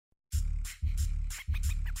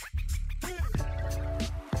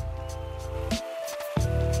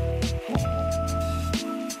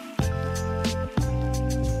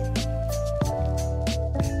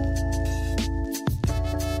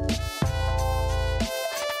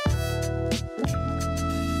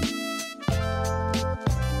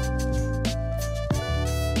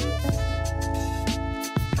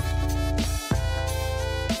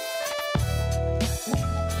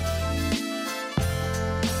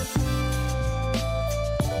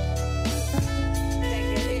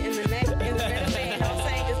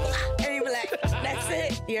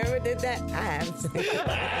You ever did that? I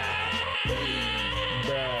have.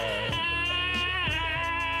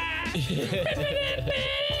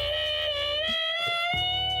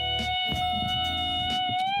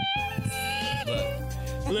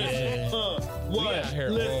 Listen, what? Out here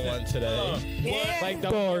on one today. Yeah. Like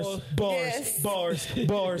the Yes. bars.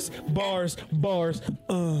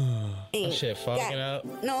 Shit fogging up.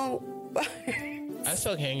 No. I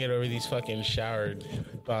still can't get over these fucking shower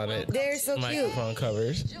bonnet. They're so cute. microphone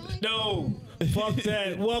covers. No, fuck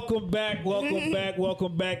that. Welcome back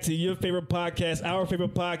to your favorite podcast, our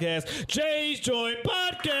favorite podcast, Jay's Joint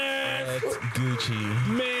Podcast. That's Gucci.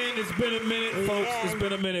 Man, it's been a minute, folks. Yeah. It's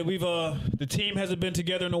been a minute. We've the team hasn't been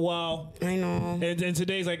together in a while, I know. and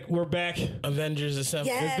today's like we're back. Avengers Assemble.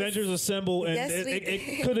 Yes. Avengers Assemble, and Yes, we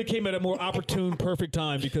it could have came at a more opportune, perfect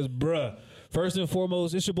time because, bruh, first and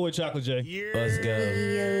foremost, it's your boy Chocolate J. Let's go.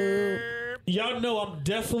 Y'all know I'm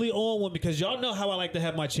definitely on one because y'all know how I like to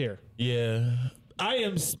have my chair. Yeah. I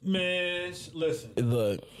am, man. Listen,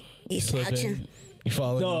 Look. He's Slipping. touching. You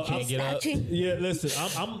falling. No, You can't I'm get up. touching. yeah. Listen,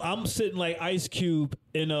 I'm sitting like Ice Cube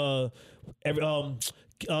in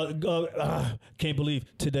can't believe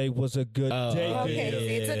today was a good day. Okay, Yeah. see,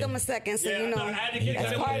 it took him a second, so you know. no, I had to get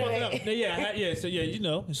that's part of it. So yeah.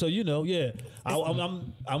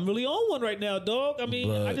 I'm really on one right now, dog. I mean,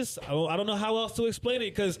 But- I don't know how else to explain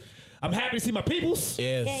it because I'm happy to see my peoples.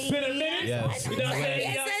 Yes. It's been a minute. Yes. You know what I'm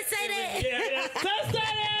saying? Yes, say that. Yeah.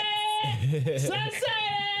 Sunset.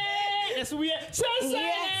 That's what we at. Sunset.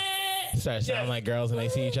 Yes. Start sounding like girls when they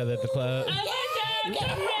see each other at the club. It's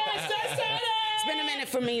been a minute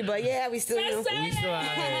for me, but yeah, we still do. We still out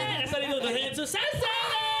here. That's how they do the hands to sunset.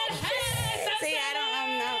 See,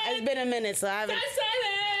 it's been a minute, so I'm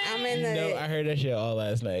in the No, I heard that shit all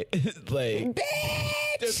last night. Like,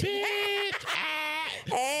 bitch.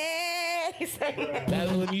 Hey.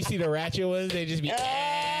 that's when you see the ratchet ones, they just be.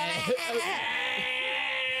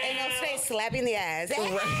 Ain't no space slapping the ass.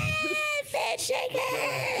 Hey, bitch, shake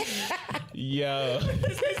it. Yo.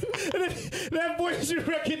 That voice you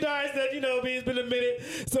recognize that, it's been a minute.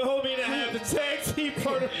 So homie to have the tag team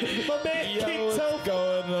part of my man Yo, King what's Toph.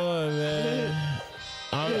 going on, man?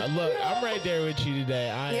 Look, I'm right there with you today.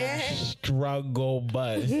 I am struggle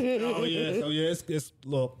bus. Oh yeah, it's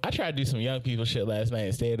look. I tried to do some young people shit last night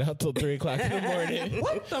and stayed up till 3 o'clock in the morning.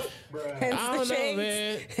 What the Hence I the don't know, shades.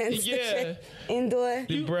 man. Hence the Yeah. shade. Indoor.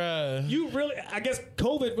 Bruh. you really I guess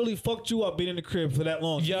COVID really fucked you up being in the crib for that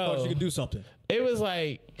long. So you Yo. thought you could do something. It was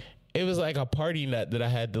like a party nut that I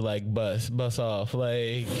had to like bust off.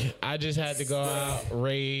 Like I just had to go out,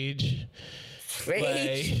 rage.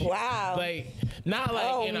 Rage. Like, Wow. Like not like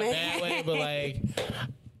Oh, in a man. bad way, but like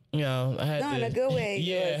I had No, to in a good way.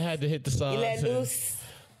 Yeah, I had to hit the sauce. You let and- loose.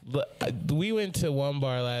 We went to one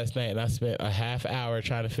bar last night and I spent a half hour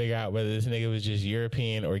trying to figure out whether this nigga was just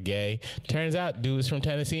European or gay. Turns out dude was from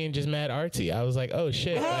Tennessee and just mad artsy. I was like, oh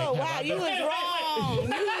shit. Oh, like, wow. You was wrong. You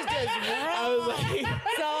was just wrong. I was like,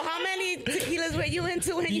 So how many tequilas were you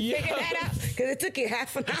into when you figured that out? Because it took you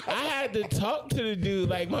half an hour. I had to talk to the dude.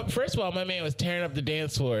 Like, first of all, my man was tearing up the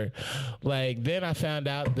dance floor. Like, then I found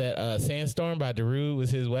out that Sandstorm by Darude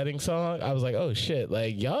was his wedding song. I was like, oh shit,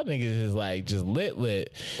 like y'all niggas is like just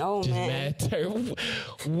lit. Oh, just man. mad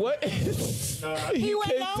what? He went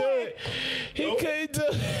couldn't do lower. it. He couldn't do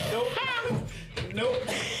it. Nope.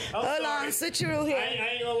 Hold on, switcheroo here. I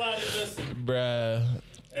ain't gonna lie to this. Bruh,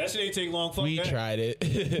 That shit ain't take long. Fuck we that. tried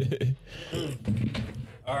it.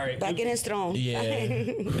 All right. Back in his throne. Yeah.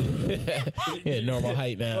 Yeah, normal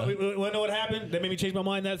height now. You wanna know what happened? That made me change my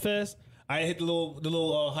mind that fast. I hit the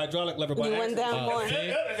little hydraulic lever. By You went accident. down more. see?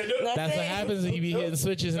 That's That's it. what happens when you be hitting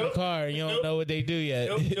switches in the car and you don't know what they do yet.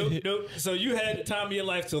 Nope. So you had the time of your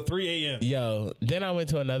life till 3 a.m. Yo, then I went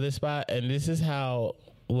to another spot, and this is how,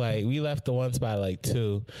 like, we left the one spot at like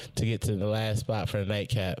 2 to get to the last spot for the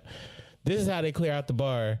nightcap. This is how they clear out the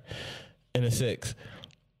bar in the 6.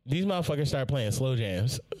 These motherfuckers start playing slow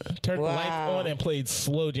jams. Turned the lights Wow. on and played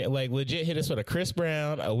slow jam. Like, legit hit us with a Chris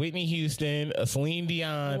Brown, a Whitney Houston, a Celine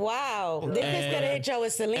Dion. Wow. They just could have hit you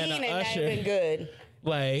with Celine and and a that'd Usher. been good.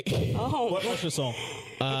 Like, Oh, What Usher song?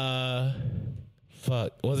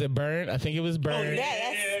 fuck. Was it Burn? I think it was Burn.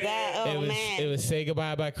 Oh, man. It was Say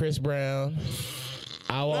Goodbye by Chris Brown.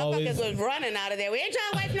 I will always. Motherfuckers was running out of there. We ain't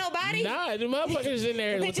trying to wipe nobody. Nah, the motherfuckers in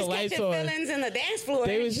there They with the just lights catching on. feelings in the dance floor.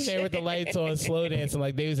 They was in there with the lights on, slow dancing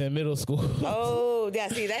like they was in middle school. Oh, yeah,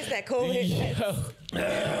 see, that's that COVID. Yo,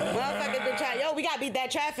 Motherfuckers been trying. Yo, we gotta beat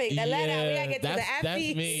that traffic. That let out. We gotta get to the that's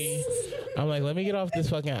athletes. me. I'm like, let me get off this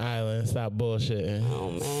fucking island. Stop bullshitting.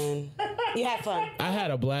 Oh man, you had fun. I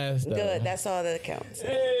had a blast though. Good. That's all that counts.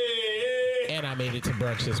 And I made it to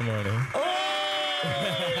brunch this morning. Points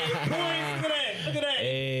for that. Look at that.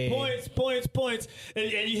 Hey. Points.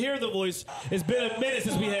 And you hear the voice. It's been a minute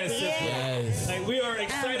since we had Sis. Yes. Like, we are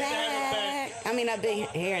excited to have her back. I mean, I've been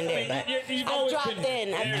here and there, but You've I've always dropped been in.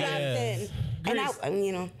 here. I've dropped in. And Grace.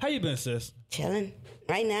 you know, How you been, sis? chilling.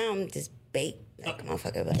 Right now, I'm just baked like a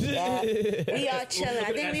motherfucker. But yeah, we all chilling.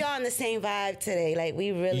 I think we all on the same vibe today. Like,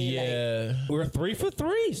 we really Yeah. We're 3 for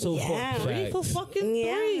 3 so Yeah. far. 3 for Facts. fucking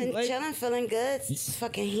yeah, 3. I'm chilling, feeling good. It's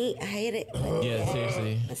fucking heat. I hate it. But Yeah,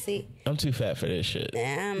 seriously. Let's see. I'm too fat for this shit.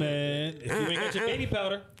 Yeah, Man, if you ain't got your baby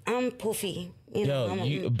powder. I'm poofy. You know,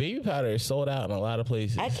 Yo, baby powder is sold out in a lot of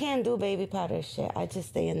places. I can't do baby powder shit. I just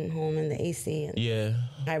stay in home in the AC and Yeah.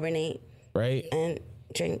 hibernate Right? and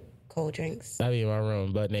drink cold drinks. I be in my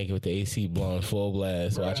room butt naked with the AC blowing full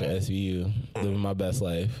blast, watching SVU, living my best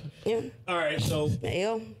life. Yeah, All right, so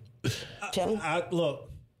yo, chilling. look,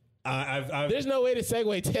 I've There's no way to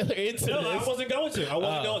segue Taylor into no, I this. wasn't going to. I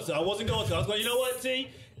wasn't going to. I was going. You know what? See,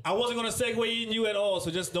 I wasn't going to segue in you at all. So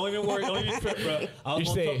just don't even worry. Don't even trip, bro. I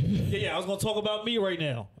was You're gonna safe. I was going to talk about me right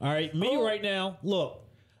now. All right, me right now. Look,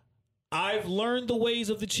 I've learned the ways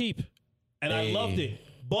of the cheap, and I Hey. loved it.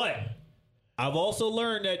 But I've also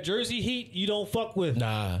learned that Jersey heat you don't fuck with.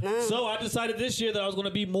 Nah. So I decided this year that I was going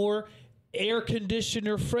to be more air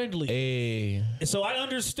conditioner friendly. Hey. So I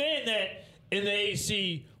understand that in the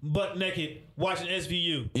AC, butt naked, watching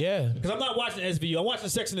SVU. Yeah. Because I'm not watching SVU. I'm watching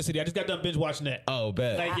Sex and the City. I just got done binge watching that. Oh,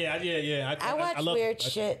 bet. Like, yeah. I watch love weird it.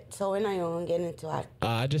 shit, so we're not even gonna get into it.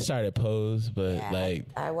 I just started Pose, but Yeah, like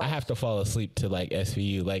I I watched- have to fall asleep to like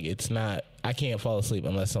SVU. Like it's not. I can't fall asleep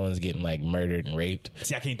unless someone's getting like murdered and raped.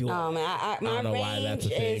 See, I can't do it. Man, my don't know range why that's a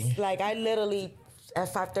is thing. like I literally at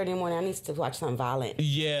 5:30 in the morning I need to watch something violent.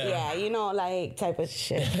 Yeah. Yeah, you know, like type of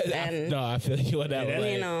shit. And No, I feel you on that one.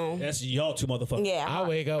 you know, That's y'all two motherfuckers. yeah. I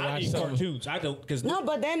wake up, I watch need something. cartoons. I don't, because No,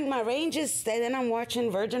 but then my range is then I'm watching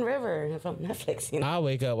Virgin River from Netflix. You know, I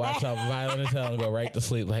wake up, watch something violent as hell, and go right to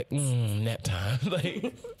sleep. Like nap time.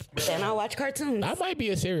 Like then I watch cartoons. I might be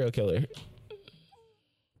a serial killer.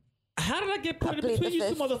 how did I get put in plead between the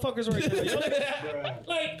you two fifth. motherfuckers right now?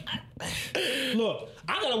 Like, look,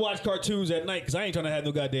 I gotta watch cartoons at night because I ain't trying to have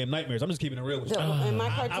no goddamn nightmares. I'm just keeping it real with you. And my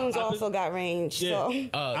cartoons I've been- also got range. Yeah. So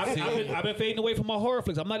I've been fading away from my horror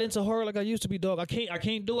flicks. I'm not into horror like I used to be, dog. I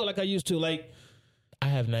can't do it like I used to. Like, I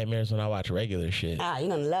have nightmares when I watch regular shit. you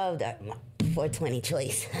gonna love that 420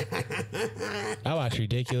 choice. I watch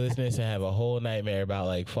ridiculousness and have a whole nightmare about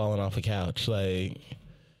like falling off a couch. Like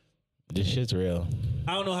this shit's real.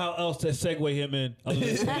 I don't know how else to segue him in. Other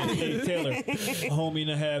than saying, hey, Taylor, a homie and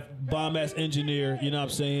a half, bomb ass engineer. You know what I'm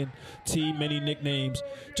saying? T, many nicknames.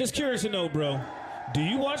 Just curious to know, bro. Do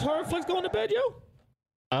you watch horror flicks going to bed,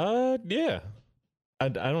 yo? Yeah. I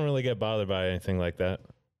don't really get bothered by anything like that.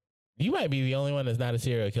 You might be the only one that's not a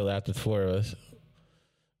serial killer after the four of us.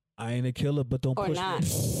 I ain't a killer, but don't or push not.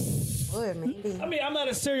 me. Or maybe. I mean, I'm not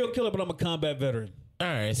a serial killer, but I'm a combat veteran. All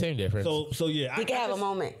right, same difference. So yeah, You can have a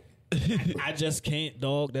moment. I just can't,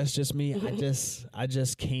 dog. That's just me. I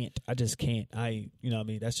just can't. You know what I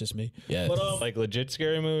mean? That's just me. Yes. But Like legit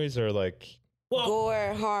scary movies or like well,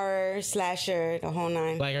 Gore, horror, slasher, the whole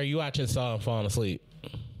nine. like, are you watching Saw and falling asleep?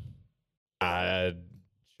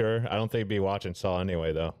 sure. I don't think I'd be watching Saw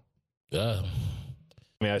anyway though. Ugh.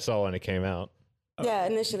 I mean I saw when it came out. Yeah,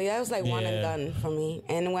 initially that was like one and Yeah. done for me.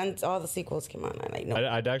 And when all the sequels came out, I like no.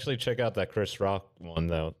 I'd actually check out that Chris Rock one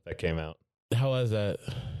though that came out. How was that?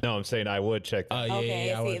 No, I'm saying I would check that. Oh yeah, Okay,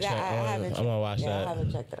 yeah. I see, want to that, check. I haven't I'm checked- gonna watch I that.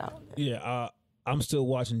 haven't checked it out. yeah. I'm still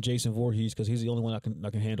watching Jason Voorhees because he's the only one I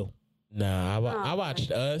can handle. Nah, I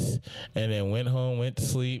watched Us and then went home, went to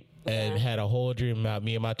sleep, and had a whole dream about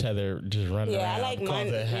me and my tether just running Yeah, around. I like mine.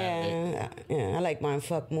 causing havoc. Yeah, I like mine.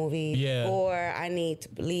 Fuck movie. Yeah. Or I Need to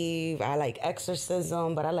Believe. I like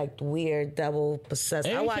Exorcism, but I like weird double possessed.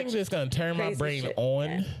 I Anything watch. that's gonna turn my crazy brain shit.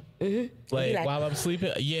 on, like Like- while I'm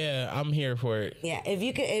sleeping. Yeah, I'm here for it. Yeah, if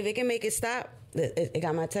it can make it stop, it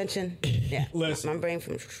got my attention. Yeah, Listen. my brain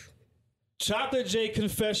from. Chocolate J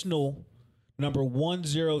Confessional number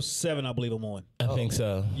 107, I believe I'm on. I think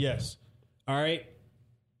so. Yes. All right.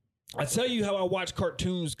 I tell you how I watch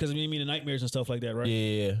cartoons because it made me the nightmares and stuff like that, right?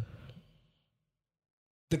 Yeah.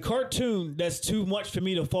 The cartoon that's too much for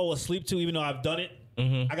me to fall asleep to, even though I've done it,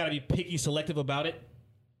 I got to be picky, selective about it,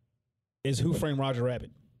 is Who Framed Roger Rabbit.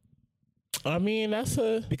 I mean, that's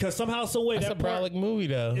a Because somehow, some way, that's a that part, brolic movie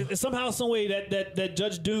though. somehow, some way, that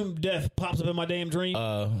Judge Doom death pops up in my damn dream.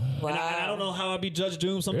 And I don't know how I be Judge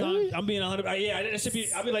Doom sometimes. Really? I'm being 100. Yeah, that should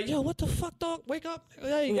be. I'll be like, yo, what the fuck, dog? Wake up.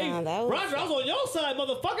 Hey, Nah, that was- Roger, I was on your side,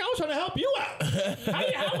 motherfucker. I was trying to help you out.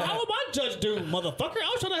 how am I Judge Doom, motherfucker? I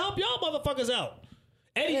was trying to help y'all motherfuckers out.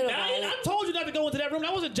 Eddie, Little I Violet. told you not to go into that room.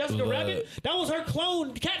 That wasn't Jessica Look. Rabbit. That was her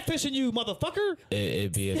clone catfishing you, motherfucker.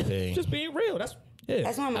 It'd be a thing. Just being real. That's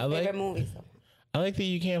That's one of my I like- favorite movies. Though. I like that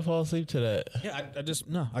you can't fall asleep to that. yeah. I just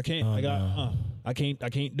no. I can't. Oh, I got. no. I can't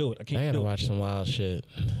do it. I can't I gotta do it. watch some wild shit.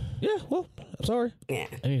 Yeah. Well, I'm sorry. Yeah.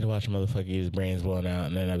 I need to watch a motherfucker get his brains blown out,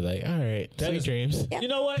 and then I'd be like, all right, sweet is- dreams. Yeah. You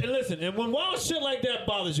know what? And listen, and when wild shit like that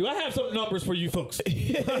bothers you, I have some numbers for you folks.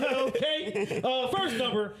 Okay? First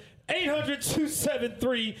number,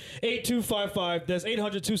 800-273-8255. That's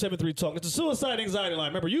 800-273-TALK. It's a suicide anxiety line.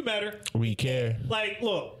 Remember, you matter. We care. Like,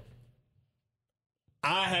 look,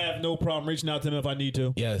 I have no problem reaching out to them if I need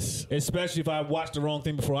to, Yes. especially if I watch the wrong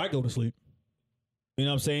thing before I go to sleep. You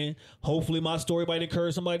know what I'm saying? Hopefully my story might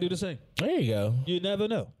encourage somebody to do the same. There you go. You never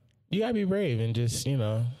know. You gotta be brave and just,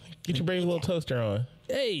 get your brave little toaster on.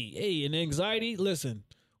 Hey, and anxiety, listen.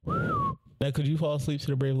 Now, could you fall asleep to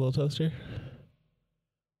the brave little toaster?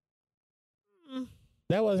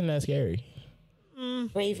 That wasn't that scary.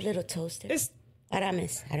 Brave Little Toaster. It's What I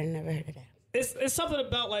miss? I didn't never heard of that. it's something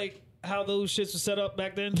about like how those shits were set up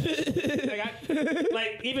back then.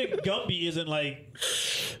 like even Gumby isn't like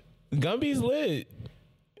Gumby's lit.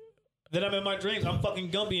 that I'm in my dreams. I'm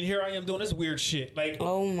fucking Gumby and here I am doing this weird shit. Like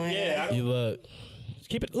Oh my yeah, God. You look.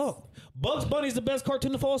 keep it low. Bugs Bunny's the best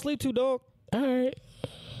cartoon to fall asleep to, dog. All right.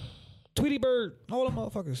 Tweety Bird, all them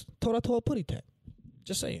motherfuckers. Told putty tat.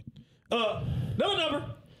 Just saying. Another number.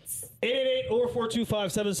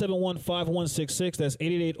 888-425-771-5166. That's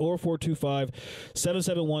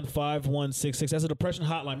 888-425-771-5166. That's a depression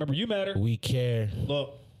hotline. Remember, you matter. We care.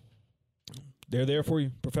 Look, they're there for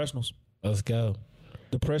you, professionals. Let's go.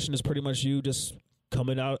 Depression is pretty much you just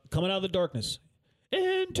coming out of the darkness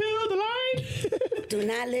into the light. Do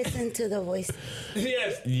not listen to the voice.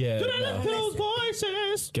 Yes. Yeah. Do not no. let those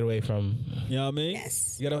voices. Get away from. You know what I mean?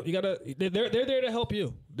 Yes. You gotta. They're there to help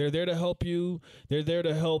you. They're there to help you. They're there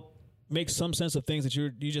to help make some sense of things that you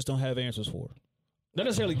just don't have answers for. Not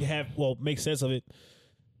necessarily make sense of it.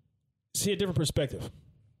 See a different perspective.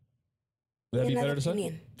 Would that be Another better to say?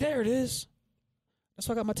 opinion. There it is. That's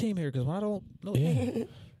why I got my team here because when I don't know, Yeah.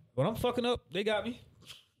 when I'm fucking up, they got me.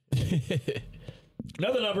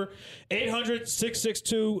 Another number,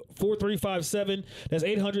 800-662-4357. That's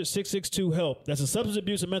 800-662-HELP. That's a substance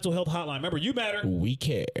abuse and mental health hotline. Remember, you matter. We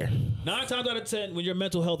care. 9 times out of 10, when your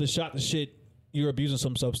mental health is shot to shit, you're abusing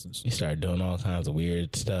some substance. You start doing all kinds of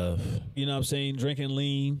weird stuff. You know what I'm saying? Drinking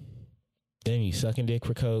lean. Then you sucking dick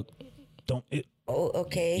for coke. Don't it? Oh,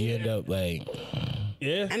 okay. You end up like,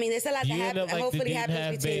 Yeah. I mean, there's a lot You that end up happens. like the Hopefully, dude happens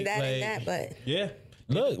half between baked, that and like- that. But Yeah.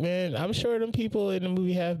 look, man, I'm sure them people in the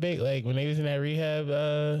movie Half Baked, like when they was in that rehab,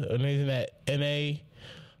 when they was in that NA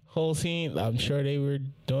whole scene, I'm sure they were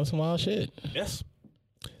doing some wild shit. Yes.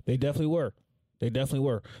 They definitely were.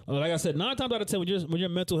 Like I said, 9 times out of 10, when your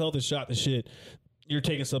mental health is shot to shit, you're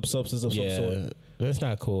taking some substance of some sort. Yeah, that's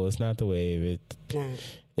not cool. It's not the wave. nah.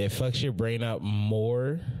 It fucks your brain up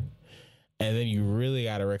more, and then you really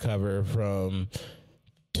got to recover from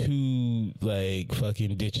 2 like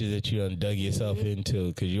fucking ditches that you done dug yourself into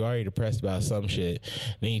because you already depressed about some shit.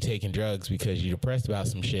 Then you taking drugs because you're depressed about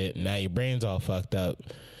some shit. And now your brain's all fucked up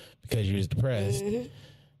because you was depressed.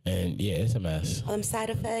 And yeah, it's a mess. All them side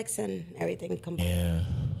effects and everything combined. Yeah.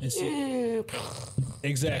 And see-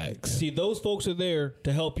 exactly. Facts. See, those folks are there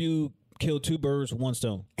to help you kill 2 birds with 1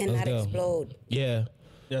 stone. And Let's not go. explode. Yeah.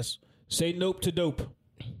 Yes. Say nope to dope.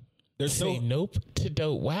 There's Say nope to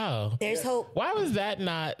dope. Wow. There's hope. Why was that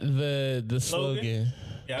not the slogan?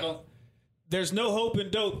 Yeah, I don't. There's no hope in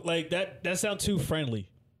dope. Like that. That sounds too friendly.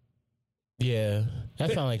 Yeah.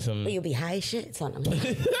 That sounds like some. Will you be high as shit? So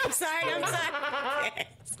I'm sorry.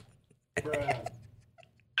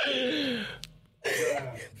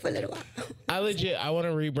 For a little while. I want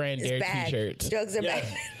to rebrand It's their bad. t-shirts. Drugs are Yeah.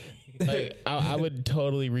 bad. Like I would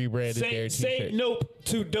totally rebrand their Say t-shirt. nope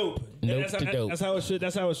to dope. And Nope that's to how, dope. That's how it should.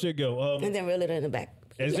 That's how it should go. And then reel it in the back.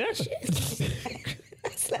 Exactly.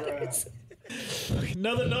 That's hilarious.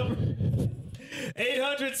 Another number.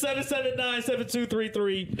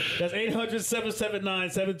 800-779-7233. That's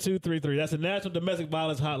 800-779-7233. That's the National Domestic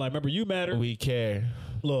Violence Hotline. Remember, you matter. We care.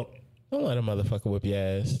 Look, Don't let a motherfucker whip your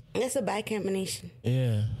ass. That's a bad combination.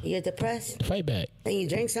 Yeah. You're depressed, Fight back. then you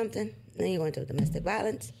drink something, then you go into domestic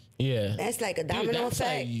violence. Yeah. That's like a domino Dude,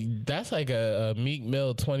 effect. that's like a Meek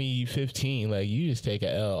Mill 2015. Like you just take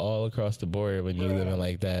a L all across the board when you living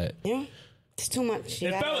like that. Yeah. It's too much.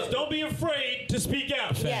 And fellas, don't be afraid to speak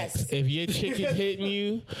out. Yes. If your chick is hitting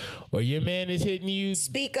you or your man is hitting you,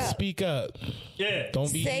 Speak up. Speak up. Yeah.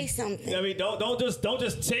 Don't be. Say something. I mean, don't just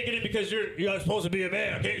take it in because you're supposed to be a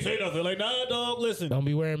man. I can't say nothing. Like, nah, dog. Listen. Don't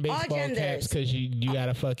be wearing baseball genders. caps because you got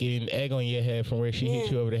a fucking egg on your head from where she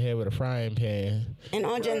hit you over the head with a frying pan. And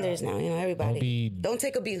all genders now, everybody. Don't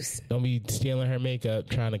take abuse. Don't be stealing her makeup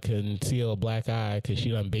trying to conceal a black eye because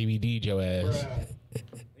she done baby D'd your ass.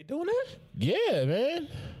 You doing that? Yeah, man.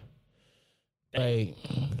 Like,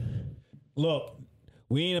 look,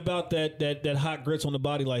 we ain't about that hot grits on the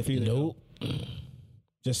body life either. Nope.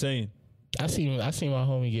 Just saying. I seen my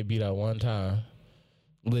homie get beat up one time,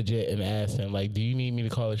 legit, and asked him, like, do you need me to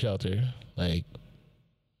call the shelter? Like,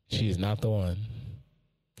 she is not the one.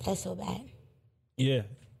 That's so bad. Yeah.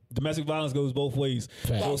 Domestic violence goes both ways.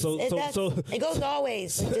 Facts. So it goes all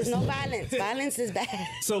ways. There's no violence. Violence is bad.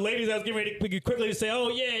 So, ladies, I was getting ready to quickly say, oh,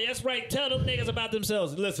 yeah, that's right. Tell them niggas about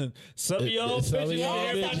themselves. Listen, some of y'all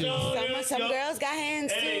bitches. Some girls got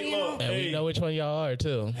hands, too, And we know which one y'all are,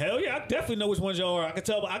 too. Hell yeah, I definitely know which ones y'all are. I can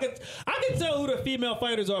tell who the female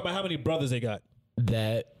fighters are by how many brothers they got.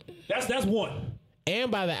 That's one.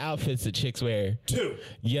 And by the outfits the chicks wear. 2.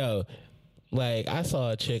 Yo, like, I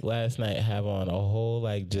saw a chick last night have on a whole,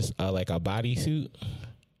 like, just, like, a bodysuit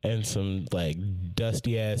and some, like,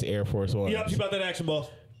 dusty-ass Air Force Ones. Yep, you about that action, boss.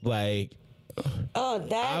 Like,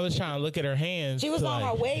 I was trying to look at her hands. She was on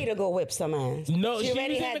her way to go whip some ass. No, she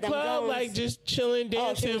already was in had the club, like, just chilling,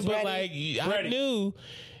 dancing. But, like, I knew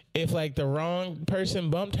if, like, the wrong person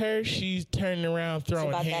bumped her, she's turning around throwing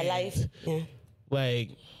about hands. that life. Yeah.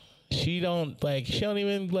 Like, she don't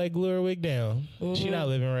even, like, glue her wig down. She not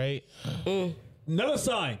living right. Another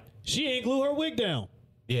sign. She ain't glue her wig down.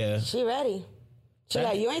 Yeah. She ready. She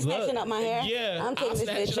like, you ain't snatching up my hair. Yeah. I'm taking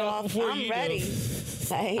this bitch off. I'm ready.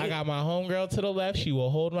 I got my homegirl to the left. She will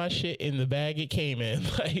hold my shit in the bag it came in.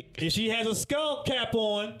 Like, if she has a skull cap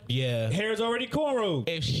on, yeah, hair's already cornrowed.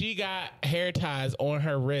 If she got hair ties on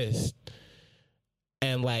her wrist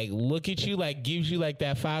and, like, look at you, like, gives you, like,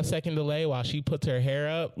 that 5-second delay while she puts her hair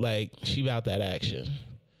up, like, she about that action.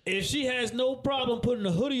 If she has no problem putting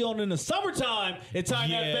a hoodie on in the summertime and tying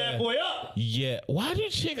that bad boy up. Yeah. Why do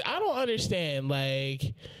chicks... I don't understand.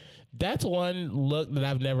 Like, that's one look that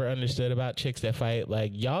I've never understood about chicks that fight.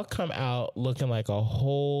 Like, y'all come out looking like a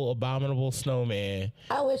whole abominable snowman.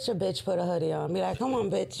 I wish a bitch put a hoodie on. Be like, come on,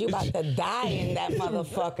 bitch, you about to die in that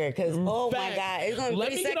motherfucker. Because, oh, my God, it's going to be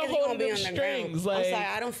 3 seconds, you're going to be on the ground. Like, I'm sorry,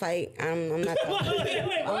 I don't fight. I'm not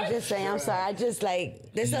I'm just saying, I'm sorry. I just,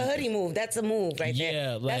 like, this is a hoodie move. That's a move right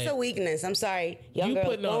there. Like, that's a weakness. I'm sorry. You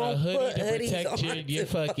putting on a hoodie to protect your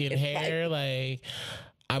fucking hair. Like,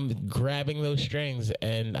 I'm grabbing those strings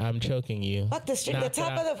and I'm choking you. Fuck the string. The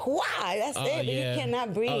top of the why? That's it. Yeah. You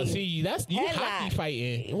cannot breathe. Oh, see, you hockey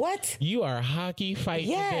fighting. What? You are hockey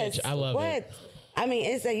fighting, bitch. I love it. I mean,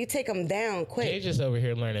 it's that you take them down quick. They just over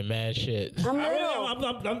here learning mad shit. I'm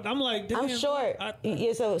little. I'm like, I'm short.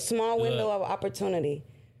 It's a small window of opportunity.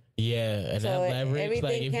 Yeah, and so that leverage,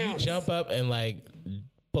 like, if you jump up and, like,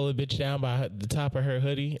 pull a bitch down by the top of her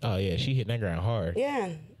hoodie, oh yeah, she hitting that ground hard.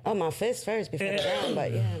 Yeah. Oh, my fist first before the ground,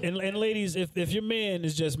 but yeah. And ladies, if your man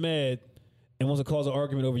is just mad and wants to cause an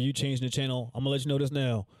argument over you changing the channel, I'm gonna let you know this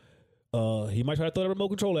now. He might try to throw the remote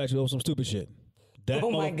control at you over some stupid shit. That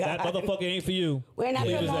motherfucker ain't for you. We're not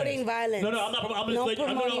promoting violence. No, I'm not.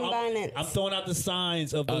 promoting violence. I'm throwing out the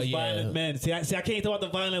signs of those violent men. See, I can't throw out the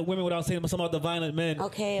violent women without saying something about the violent men.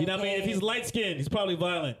 Okay. You know what I mean? If he's light skinned, he's probably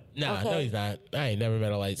violent. Nah, no, he's not. I ain't never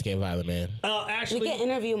met a light skinned violent man. Actually, we can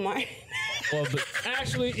interview Mark. Well, but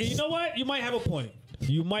actually, you know what? You might have a point.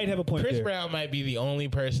 Chris Brown might be the only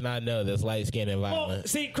person I know that's light skinned and violent. Well,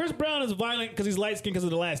 see, Chris Brown is violent because he's light skinned because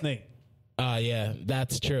of the last name. Yeah,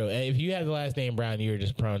 that's true. If you have the last name Brown, you're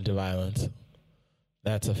just prone to violence.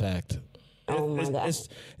 That's a fact. Oh my God.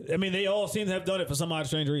 I mean, they all seem to have done it for some odd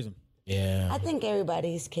strange reason. Yeah. I think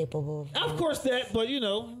everybody's capable of course that, but you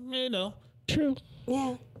know. True.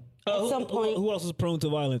 Yeah. At some point. Who else is prone to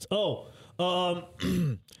violence?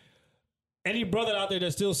 Any brother out there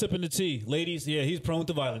that's still sipping the tea, ladies, yeah, he's prone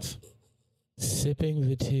to violence. Sipping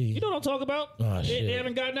the tea. You know what I'm talking about? Oh, shit. They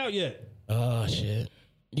haven't gotten out yet. Oh, shit.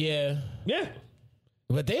 Yeah. Yeah.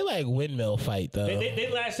 But they like windmill fight, though. They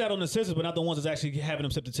lash out on the sisters, but not the ones that's actually having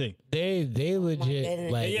them sip the tea. They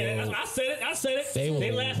legit, like... Yeah, I said it.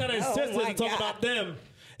 They lash out on sisters and talk about them.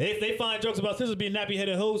 They find jokes about sisters being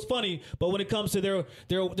nappy-headed hoes funny, but when it comes to their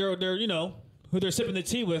you know, who they're sipping the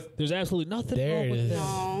tea with, there's absolutely nothing wrong with them.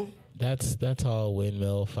 No. That's all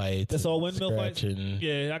windmill fights. That's all windmill fights?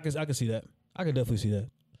 Yeah, I can see that. I can definitely see that.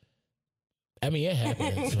 I mean, it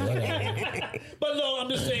happens. Whatever. But no, I'm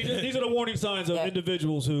just saying, these are the warning signs of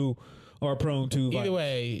individuals who are prone to Either violence.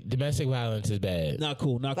 way, domestic violence is bad. Not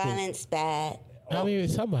cool. Not cool. Violence bad. I mean,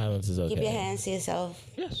 some violence is okay. Keep your hands to yourself.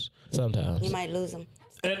 Yes. Sometimes. You might lose them.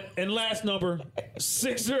 And last number,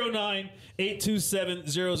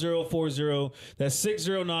 609-827-0040. That's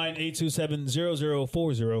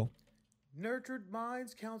 609-827-0040. Nurtured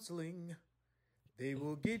Minds Counseling. They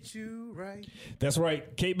will get you right. That's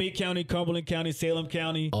right. Cape May County, Cumberland County, Salem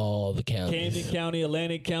County, All the counties. Camden County,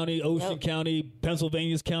 Atlantic County, Ocean County,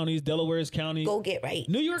 Pennsylvania's counties, Delaware's county. Go get right.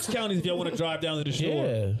 New York's counties if y'all want to drive down to the shore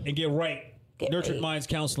and get right. Get Nurtured right. Minds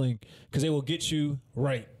Counseling, because they will get you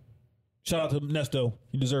right. Shout out to Nesto.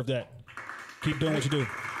 You deserve that. Keep doing what you do.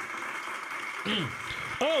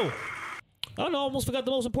 Oh, I don't know. I almost forgot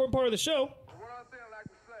the most important part of the show.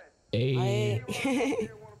 Hey.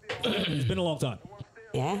 It's been a long time.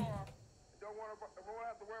 Yeah. Don't have to worry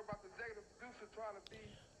about the executive producer trying to be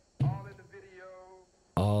all in the video.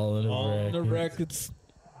 All in the On the records. records.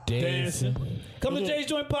 Dancing. Come to Jay's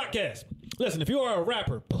Joint Podcast. Listen, if you are a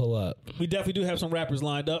rapper, Pull up. we definitely do have some rappers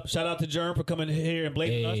lined up. Shout out to Germ for coming here and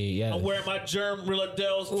blading us. Yes. I'm wearing my Germ Rilla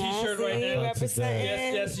Dells t-shirt right now. Representing.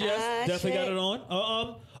 Yes. Definitely got it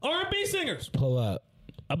on. R&B singers. Pull up.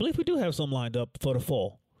 I believe we do have some lined up for the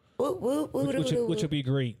fall, which would be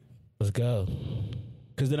great. Let's go.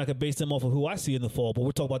 Because then I could base them off of who I see in the fall. But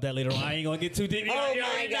we'll talk about that later on. I ain't going to get too deep. Oh, my We're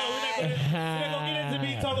not going to get into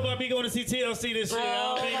me talking about me going to see TLC this year.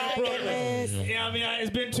 Oh, my goodness. Yeah, I mean, it's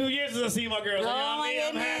been 2 years since I seen my girl. So, you know what I mean?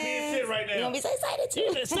 I'm happy as shit right now. You're going to be so excited, too.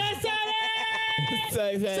 So excited! So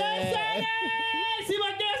excited! See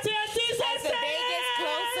my girl TLC, so As the day gets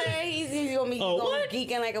closer, he's going to be what?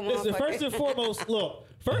 geeking like a motherfucker. Listen, first and foremost,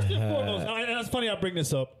 and that's funny I bring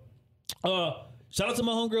this up. Shout out to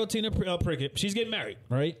my homegirl Tina Prickett. She's getting married,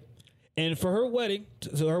 right? And for her wedding,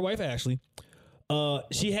 to her wife Ashley,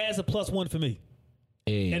 she has a +1 for me.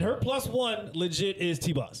 Hey. And her +1 legit is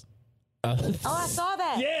T-Boss. Oh, I saw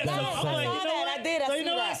that. Yeah, Yes, so I I'm saw like, you know that. what? I did. I So see you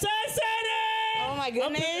know what? that. So excited! Oh, my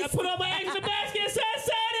goodness. I put all my eggs in the basket. So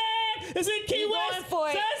excited! It's in Key You West. going for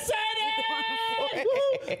it. So excited!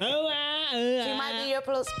 You Woo! She might be your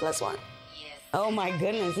 +1. Oh my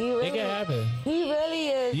goodness, he really, It can happen. he really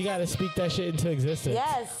is. You got to speak that shit into existence.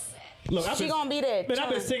 Yes, Look, she gonna be there. Man, I've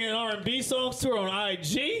been chilling. singing R&B songs to her on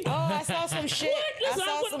IG. Oh, I saw some shit. Listen, I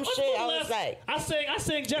saw some what's shit. the I last- was like, I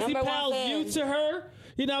sang Jesse Number one Powell's fan. "You" to her.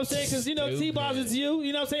 You know what I'm saying? Because you know Stupid. T-Boss is you.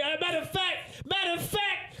 You know what I'm saying? Matter of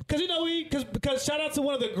fact, because you know because shout out to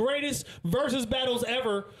one of the greatest versus battles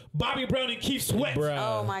ever, Bobby Brown and Keith Sweat. Bruh.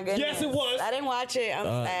 oh my goodness. Yes, it was. I didn't watch it. I'm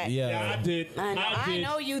sad. Yeah, I did. I know. I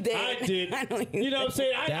know you did. I did. I know you You know what I'm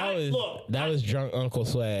saying? That was drunk Uncle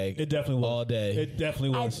Swag. It definitely was. All day. It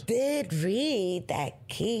definitely I was. did read that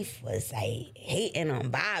Keith was like hating on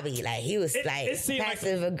Bobby. Like he was It like seemed like-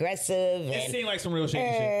 passive aggressive It and seemed like some real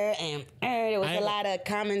shady shit. there was I a ain't- lot of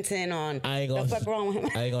commenting on I ain't the gonna fuck wrong with him.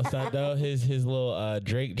 I ain't gonna stop though. His little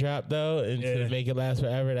Drake drop though, and Yeah. to make it last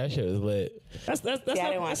forever. That shit was lit. That's I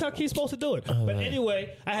didn't watch how it. Keith's supposed to do it. But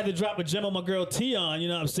anyway, I had to drop a gem on my girl Tion. You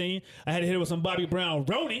know what I'm saying? I had to hit her with some Bobby Brown.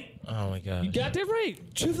 Roni, Oh my god. you got that right.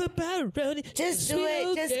 Truth about Roni. Just do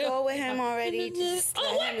it. Just go with him already. Just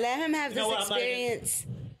let him have You know this what? I'm not gonna- experience.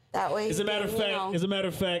 That way, As a matter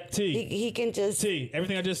of fact, T. he can just. T,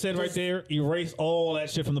 everything I just said right there, erase all that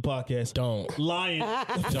shit from the podcast. Don't. Lying.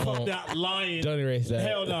 Fuck that. Lying. Don't erase that.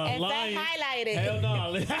 Hell no. In fact, Lying. highlight it. Hell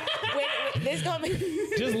no. Wait, this gonna be.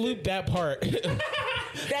 Just loop that part.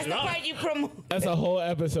 That's the part you promote. That's a whole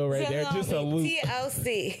episode right there. Just a loop.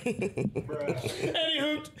 TLC.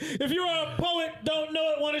 Anywho, if you're a poet, don't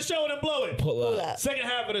know it, want to show it and blow it. Pull Pull up. up. Second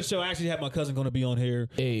half of the show, I actually have my cousin going to be on here,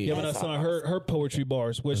 Hey. giving That's us some of awesome. her poetry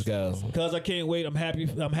bars. Which, Let's go. Cause I can't wait. I'm happy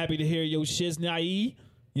to hear your shiz naive.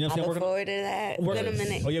 You know what I I'm look saying? forward to that. It's been a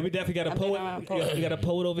minute. Oh yeah, we definitely got a I've been poet. around poet. Yeah, we got a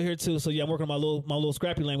poet over here too. So yeah, I'm working on my little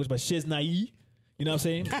scrappy language, my shiz naive. You know what I'm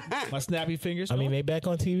saying? My snappy fingers. I mean, they back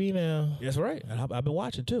on TV now. that's right. And I've been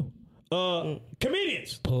watching too.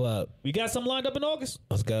 Comedians. Pull up. We got some lined up in August.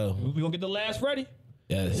 Let's go. We gonna get the last ready.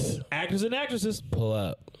 Yes. Actors and actresses. Pull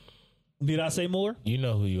up. Need I say more? You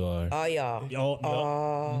know who you are. All y'all. Y'all.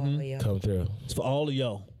 All y'all. Come through. It's for all of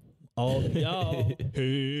y'all. All of y'all.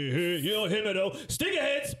 Hey, you don't hear me though.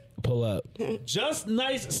 Sneakerheads. Pull up. Just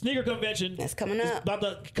Nice sneaker convention. That's coming It's up. about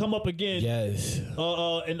to come up again. Yes.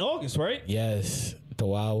 In August, right? Yes. The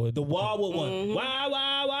Wildwood. The Wildwood one.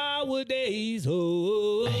 Wildwood days.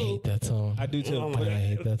 Oh, I hate that song. I do too. Oh my But God. I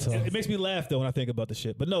hate that song. It makes me laugh though when I think about the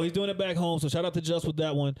shit. But no, he's doing it back home. So shout out to Just with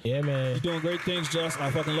that one. Yeah, man. You're doing great things, Just.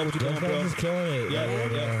 I fucking love what you're Those doing, guys bro. is killing it.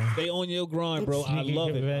 Yeah. Stay on your grind, bro. I Sneaker love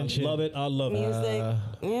it. convention. I love it. I love it. Music.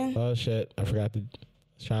 Yeah. Oh shit! I forgot to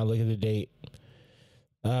try to look at the date.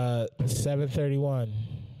 7/31.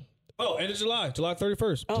 Oh, end of July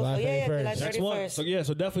 31st. Oh, July so yeah, 31st. July Next one. 31st.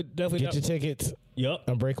 So definitely. Get your tickets. Yup.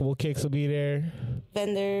 Unbreakable Kicks will be there.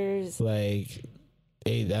 Vendors. Like,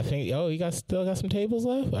 hey, I think. Oh, you still got some tables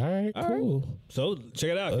left. All right, cool. So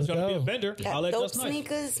check it out. If Let's you're gonna be a go. vendor, I'll Got let dope us know.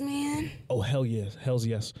 sneakers, man. Oh hell yes, hell's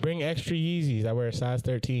yes. Bring extra Yeezys. I wear a size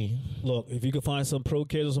 13. Look, if you can find some pro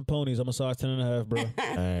kids or some ponies, I'm a size 10.5, bro. All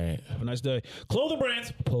right, Have a nice day. Clothing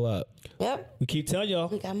brands. pull up. Yep. We keep telling y'all.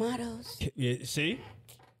 We got mottos. Yeah, see,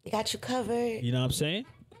 We got you covered. you know what I'm saying?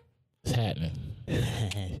 It's happening.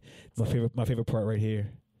 my favorite part right here.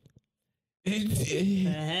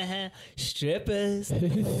 Strippers.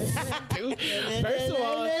 Dude, first of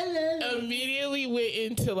all, immediately went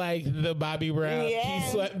into like the Bobby Brown key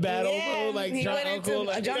sweat battle mode, like He John went into Uncle.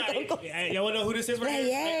 Like, John Uncle. Y'all wanna know who this is right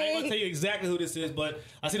here? I ain't Yay. gonna tell you exactly who this is, but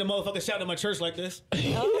I see the motherfucker shouting at my church like this.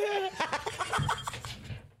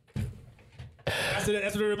 That's what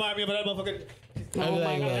it reminded me of that motherfucker. I'm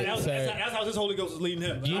like, look, That's sir, how his Holy Ghost is leading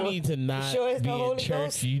him. you need to not sure it's be the in Holy church.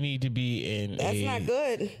 Ghost? You need to be in That's not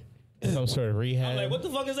good. some sort of rehab. I'm like, what the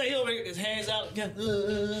fuck is that? He over there, his hands out. That's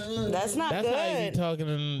That's not how you be good.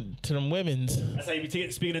 talking to them women's. That's how you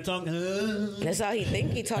be speaking in tongue. That's how he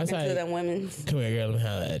think he talking That's how to he- them women. Come here, girl. Let me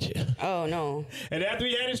holler at you. Oh no. And after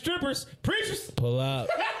he added strippers, preachers. Pull up.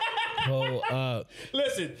 Pull up.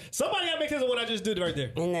 Listen, somebody gotta make sense of what I just did right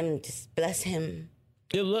there. And then just bless him.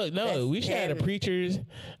 Yeah, look, no, That's we should have the him. preachers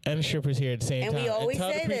and the strippers here at the same And time. we always tell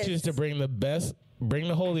the say preachers this. to bring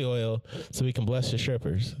the holy oil so we can bless the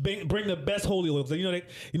strippers. Bring the best holy oil. So you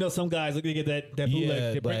know some guys look to get that bootleg.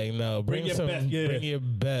 Yeah, They like no, bring your some, best, yeah. bring your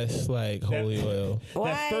best like holy oil,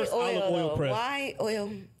 Why first oil? olive oil though? press. Why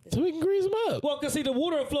oil? so we can grease them up. Well, cause see the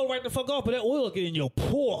water will flow right the fuck off, but that oil will get in your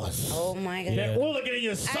pores. Oh my god. That oil will get in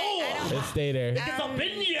your soul. I don't- Let's stay there. It's up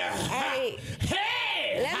in you. Hey,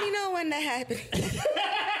 Hey! let me know when that happens.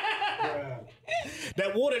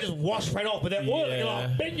 That water just washed right off, but that oil will get all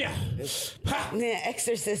up in you. Ha! Yeah,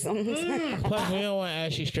 exorcisms. Plus, we don't want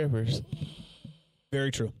ashy strippers.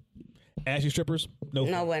 Very true. Ashy strippers? No.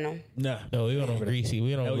 No bueno. Nah. No, we want them greasy.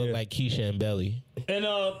 We don't Hell look yeah. like Keisha and Belly. And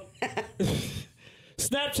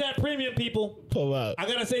Snapchat premium people, Pull up. I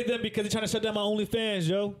gotta say them because they're trying to shut down my OnlyFans,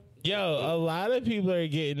 yo. Yo, a lot of people are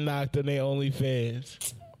getting knocked on their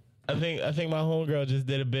OnlyFans. I think my homegirl just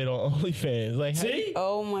did a bit on OnlyFans. Like, See?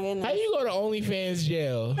 Oh my goodness. how you go to OnlyFans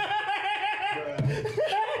jail?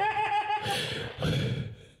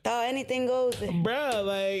 Thought anything goes. Bruh,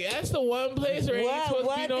 like, that's the one place where ain't supposed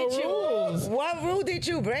to be no rules. What rule did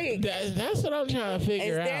you break? That's what I'm trying to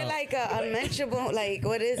figure Is out. there like a unmentionable, like,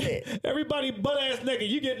 what is it? Everybody butt ass naked.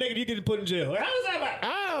 You get naked, you get put in jail. How does that work?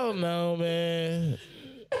 I don't know, man.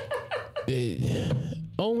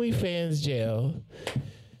 OnlyFans jail.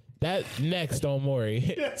 That next on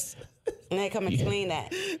Maury. Yes. And they come explain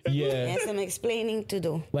that. Yeah. And some explaining to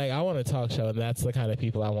do. Like, I want a talk show, and that's the kind of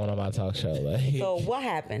people I want on my talk show. Like, So what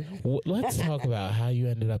happened? let's talk about how you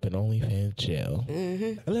ended up in OnlyFans jail.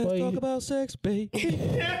 Let's Well, talk you- about sex, baby.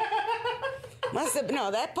 Must have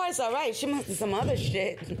no. That part's all right. She must have some other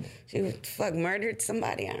shit. She murdered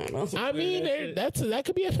somebody. I don't know. I mean, that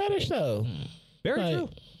could be a fetish, though. Very Like, true.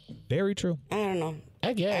 Very true. I don't know.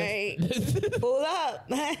 I guess. Hey, pull up.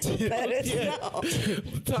 Let us know.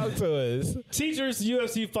 Talk to us. Teachers,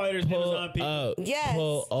 UFC fighters, Pull Amazon people. up. Yes,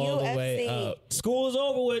 Pull all the way UFC. up. School is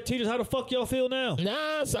over with. Teachers, how the fuck y'all feel now?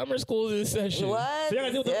 Nah, summer school's in session. What? So y'all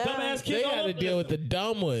gotta deal with the dumbass They kids all got to over? deal with the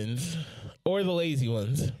dumb ones or the lazy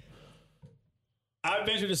ones. I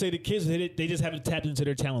venture to say the kids, they just haven't tapped into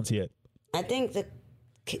their talents yet. I think the.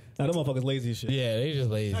 Now, them motherfuckers lazy as shit. Yeah, they just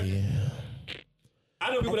lazy. I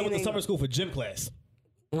know people that went to think summer school for gym class.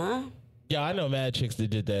 Huh? Yeah, I know mad chicks that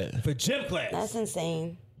did that. For gym class. That's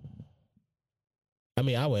insane. I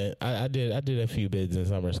mean, I went. I did a few bids in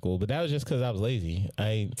summer school, but that was just because I was lazy.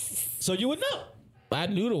 So you would know. I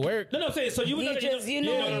knew the work. No, I'm saying, so you would You know, just- you you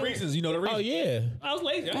know know- the reasons. You know the reasons. Oh yeah, I was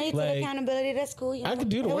lazy. I need Like, accountability. That's cool. You know? I could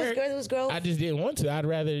do the it work. Was good. It was growth. I just didn't want to. I'd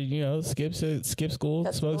rather skip school,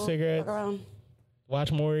 That's smoke cool. cigarettes, Fuck around.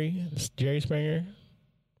 watch Maury, Jerry Springer,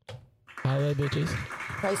 holla at bitches.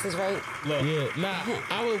 Price is right. Look, Yeah, nah.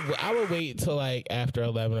 I would wait till like after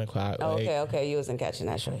 11 o'clock. Oh, like, okay. You wasn't catching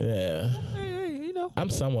that shit. Yeah, hey, you know, I'm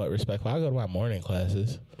somewhat respectful. I go to my morning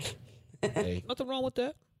classes. Hey, nothing wrong with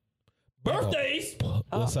that. Birthdays.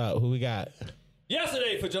 what's up? Who we got?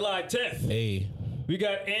 Yesterday for July 10th, Hey. we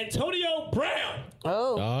got Antonio Brown.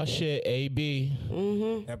 Oh, Oh shit,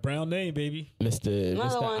 AB, That Brown name, baby. Mr.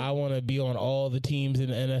 Another one. I want to be on all the teams in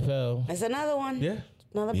the NFL. that's another one. Yeah.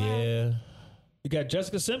 Another Brown. Yeah, You got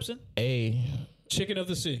Jessica Simpson, hey, Chicken of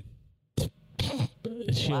the Sea.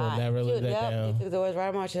 she will never live that You down. took the words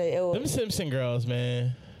right out your Them Simpson girls,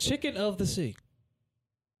 man. Chicken of the Sea.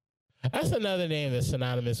 That's another name that's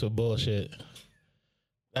synonymous with bullshit.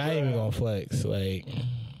 I ain't even gonna flex. Like,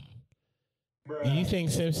 you think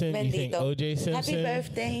Simpson? Bendito. You think OJ Simpson? Happy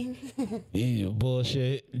birthday. Yeah,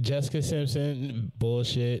 bullshit. Jessica Simpson,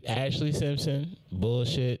 bullshit. Ashley Simpson,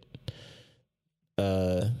 bullshit.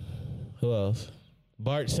 Who else?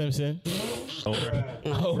 Bart Simpson.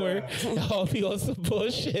 Homer. All be on some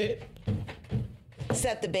bullshit.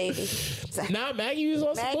 Except the baby. Nah, Maggie was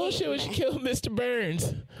on some Maggie. bullshit when she killed Mr.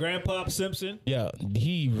 Burns. Grandpa Simpson. Yeah,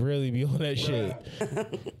 he really be on that shit.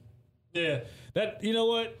 Yeah, that you know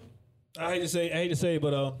what? I hate to say,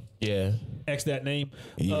 but Yeah. X that name.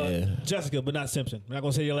 Yeah. Jessica, but not Simpson. I'm not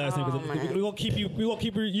gonna say your last name because we're gonna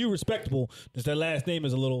keep you respectable. Just that last name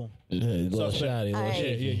is a little Little suspect. shoddy, All little right.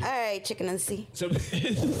 shaky. All right, chicken and sea. So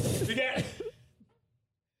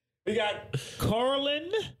we got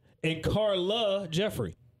Carlin and Carla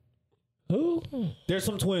Jeffrey. Who? There's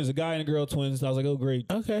some twins, a guy and a girl twins. I was like, oh great.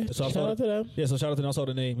 Okay. So I Shout saw out to them. Yeah, so shout out to them. I saw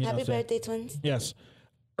the name. You know Happy what I'm saying? birthday, twins. Yes.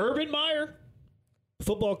 Urban Meyer,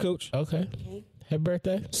 football coach. Okay. Happy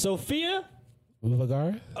birthday, Sophia.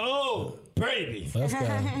 Vergara. Oh, baby. Let's go.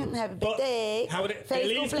 Happy birthday. How would it?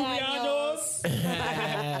 Feliz Feliz cumpleaños.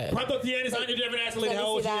 ¿Cuánto tienes años? You never asked a lady how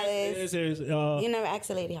old she is. You never asked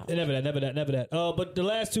a lady how old. Never that. But the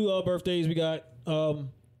last two birthdays we got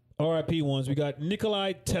RIP ones. We got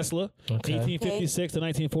Nikolai Tesla, Okay. 1856 to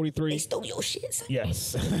 1943. They stole your shit. Son.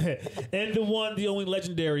 Yes. And the only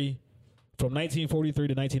legendary from 1943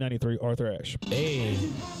 to 1993, Arthur Ashe. Hey.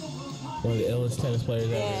 One of the illest tennis players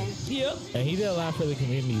Yeah. ever. Yep. And he did a lot for the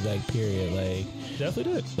community, like, period. Like,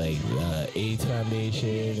 Definitely did. like AIDS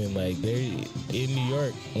Foundation, and like they're in New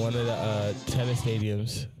York. One of the tennis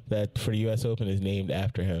stadiums that for the U.S. Open is named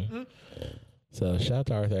after him. Mm-hmm. So shout out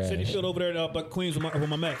to Arthur City Ashe. Field over there in Queens with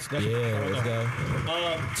my Mets. That's Yeah, let's go.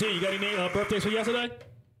 T, you got any birthdays for yesterday?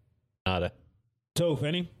 Nada. Toph,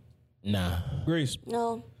 any? Nah. Grease.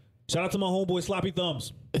 No. Shout out to my homeboy Sloppy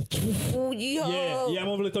Thumbs. Ooh, yo. Yeah, I'm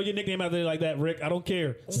gonna really throw your nickname out there like that, Rick. I don't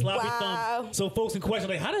care. Sloppy Wow. Thumbs. So folks in question,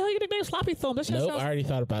 like, how the hell you nickname Sloppy Thumbs? That shit Nope. I sounds... already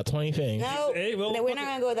thought about 20 things. No. Hey, well, We're not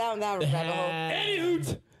gonna go down rabbit hole.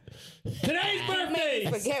 Anywho, today's birthdays.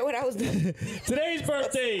 Forget what I was doing. Today's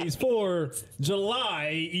birthdays for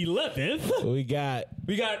July 11th. We got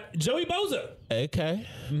We got Joey Bosa. okay.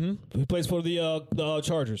 He plays for the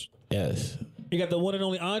Chargers. Yes. You got the one and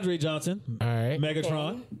only Andre Johnson. All right.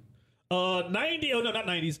 Megatron.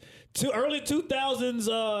 90s. Early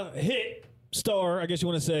 2000s hit star, I guess you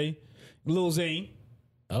want to say, Lil Zane.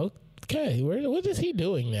 Okay. What is he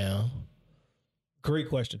doing now? Great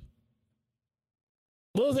question.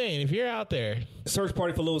 Lil Zane, if you're out there, Search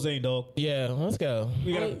party for Lil Zane, dog. yeah, let's go.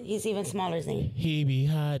 We got He's even smaller Zane. He be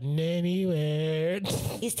hiding anywhere.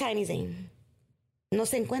 He's tiny Zane. No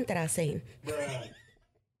se encuentra Zane.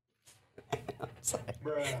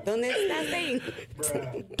 ¿Dónde está Zane?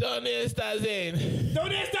 ¿Dónde está Zane?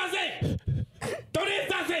 ¿Dónde está Zane? ¿Dónde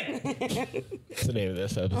está Zane? That's the name of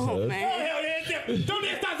this episode. Oh, Oh, man. hell yeah.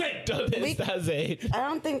 ¿Dónde está Zane? ¿Dónde está Zane? I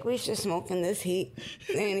don't think we should smoke in this heat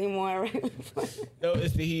anymore. No,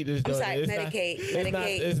 it's the heat. It's sorry, it's medicate, Not,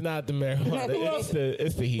 medicate. It's not the marijuana.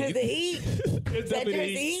 It's the heat. Is the heat? It's That up in the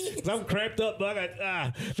Jersey heat. heat? 'Cause I'm cramped up. But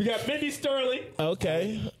we got Mindy Sterling.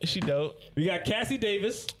 Okay, she dope. We got Cassie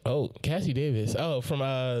Davis. Oh, Cassie Davis. Oh, from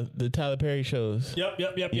the Tyler Perry shows. Yep.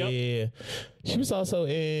 Yeah, she was also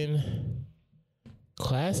in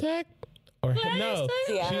Class Act or no?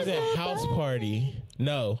 Yeah. She was in House Party.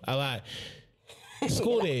 No, I lied.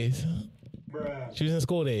 School Days. She was in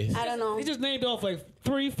School Days. I don't know. He just named off like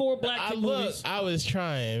 3-4 black kid movies. I was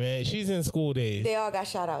trying, man. She's in School Days. They all got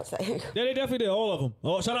shout outs. Yeah, they definitely did. All of them.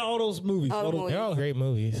 Oh, shout out all those movies. All the movies. They're all great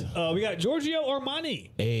movies. We got Giorgio Armani.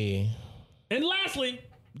 Hey. And lastly,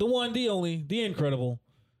 the one, the only, the incredible,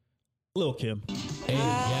 Lil' Kim. Hey,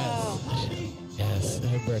 yes.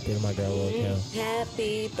 Happy birthday to my girl, Lil' Kim.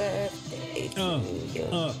 Happy birthday to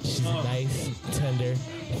you. She's nice, tender,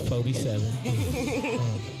 47.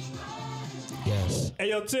 Yes. Hey,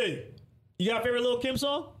 yo, T, you got a favorite Lil' Kim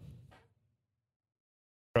song?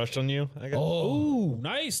 Crushed on You. I guess. Oh, Ooh,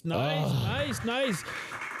 nice. Toph,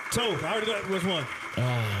 I already got which one.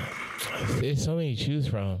 there's so many to choose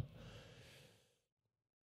from.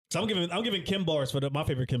 So I'm giving Kim bars for my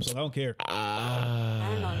favorite Kim song. I don't care. I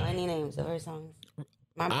don't know any names of her songs.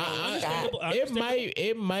 My brain got.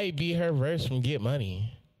 It might be her verse from Get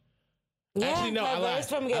Money. Yeah, Actually, no, her I lied. verse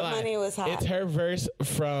from Get I lied. Money was hot. It's her verse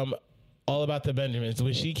from All About the Benjamins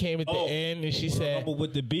when she came at the Oh. end and she said, Rumble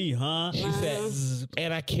with the B, huh? she said,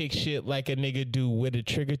 and I kick shit like a nigga do with a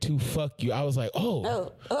trigger to fuck you. I was like,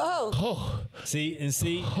 oh. Oh. See.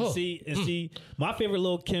 My favorite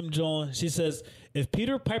Lil' Kim John, she says, If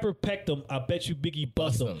Peter Piper pecked him, I bet you Biggie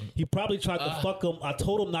bust him. He probably tried to fuck him. I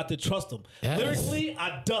told him not to trust him. Yes. Lyrically,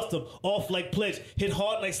 I dust him off like Pledge. Hit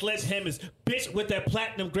hard like sledgehammers. Bitch with that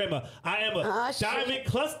platinum grammar. I am a diamond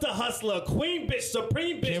cluster hustler. Queen bitch.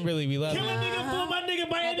 Supreme bitch. Kimberly, we love Kill a you. nigga for my nigga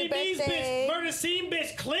by Happy any means, birthday. bitch. Murder scene,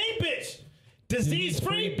 bitch. Clean, bitch.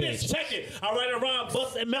 Disease-free, bitch. Check it. I ride around,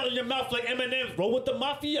 bust and melt in your mouth like Eminem. Roll with the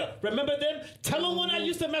mafia. Remember them? Tell them when I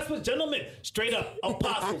used to mess with gentlemen. Straight up,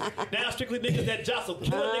 apostles. Now strictly niggas that jostle.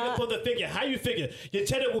 Kill a nigga for the figure. How you figure? Your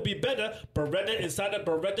cheddar will be better. Beretta inside a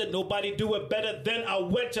Beretta. Nobody do it better than I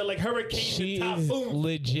wet you like hurricanes She and is typhoons.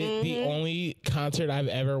 legit the only concert I've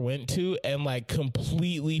ever went to and like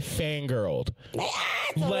completely fangirled.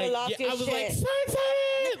 Like, lost your I was shit.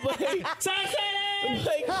 like, Sunset!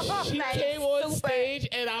 Like, she Like, came on super. stage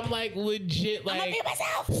and I'm like legit like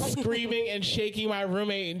screaming and shaking my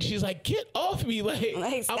roommate and she's like, get off me. Like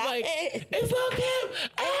I'm stop like, it. it's Lil Kim.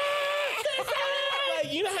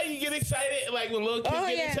 Like, you know how you get excited? Like when Lil Kim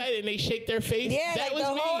get excited and they shake their face? Yeah, That like was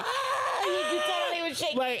the me. whole, you totally was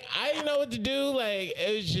shaking. Like I didn't know what to do. Like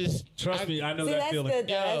it was just Trust me, I know See, that that's feeling. good,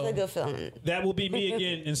 though. Yo. That's a good feeling. That will be me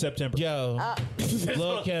again in September. yo,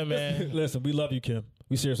 Lil Kim, man. Listen, we love you, Kim.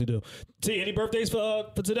 We seriously do. T, any birthdays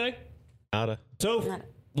for today? Nada. Toph?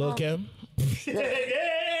 Lil Kim. Hey!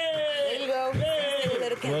 There you go.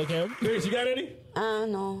 Little Kim. Lil Kim. Chris, you got any?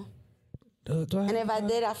 No. Do I And if I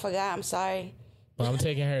did, I forgot. I'm sorry. Well, I'm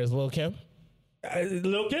taking her as Lil Kim.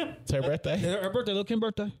 Lil Kim. It's her birthday. Her birthday, Lil Kim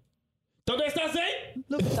birthday. ¿Dónde estás, eh?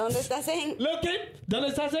 ¿Dónde estás en? Lil Kim? ¿Dónde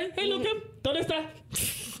estás, eh? Hey, Lil Kim. ¿Dónde estás?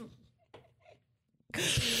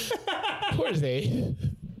 Poor Zay.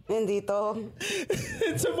 Bendito.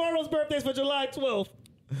 Tomorrow's birthday's for July 12th.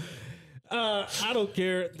 I don't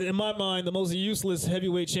care. In my mind, the most useless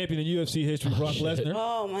heavyweight champion in UFC history, Brock Lesnar.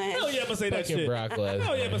 Oh, man. Hell yeah, I'm gonna say that Fucking shit. Brock Lesnar.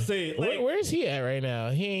 Hell yeah, I'm gonna say it. Like, Where's he at right now?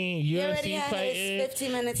 He ain't already UFC had fighting. his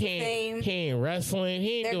 15 minutes of he ain't, fame. He ain't wrestling.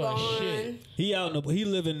 He ain't They're doing gone. shit. he out in the, he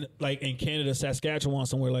living like in Canada, Saskatchewan,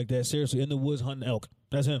 somewhere like that. Seriously, in the woods hunting elk.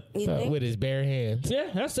 That's him. You think? With his bare hands. Yeah,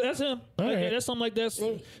 that's him. All Like, right. that's something like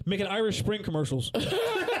that. Making Irish Spring commercials.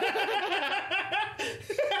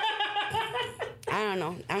 I don't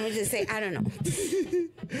know. I'm going to just say, I don't know.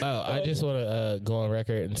 Oh, I just want to go on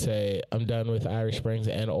record and say I'm done with Irish Springs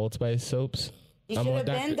and Old Spice soaps. You I'm should on have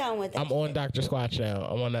been Dr. done with that. I'm on Dr. Squatch now.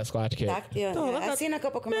 I'm on that Squatch kit. I've seen a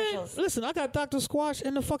couple commercials. Listen, I got Dr. Squash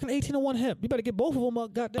and the fucking 1801 hemp. You better get both of them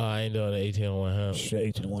up, goddamn. I ain't doing the 1801 hemp. Shit,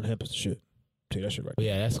 1801 hemp is the shit. Take that shit right But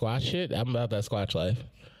yeah, that Squatch shit. I'm about that Squatch life.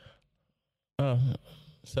 Oh,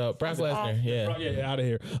 so Brock Lesnar, yeah, Yeah, out of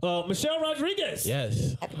here. Michelle Rodriguez.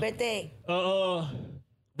 yes. Happy birthday.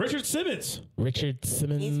 Richard Simmons. Richard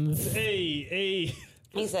Simmons. Hey.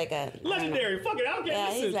 He's like a Legendary. Fuck it. I don't care. Yeah,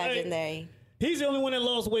 Listen, he's hey, legendary. he's the only one that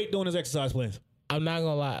lost weight doing his exercise plans. I'm not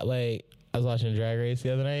gonna lie. Like I was watching Drag Race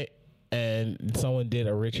the other night, and someone did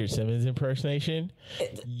a Richard Simmons impersonation.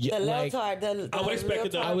 The like, leotard, the I would expect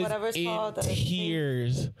it, though. leotard, I was whatever it's in called. the-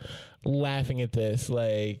 tears, laughing at this.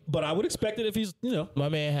 Like But I would expect it if he's, my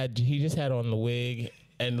man he just had on the wig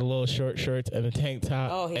and the little short shorts and the tank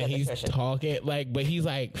top, Oh, he got and the he's cushion. talking like, but he's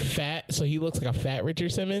like fat, so he looks like a fat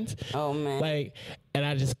Richard Simmons. Oh, man. Like, and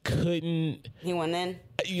I just couldn't. He went in.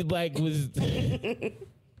 You like was.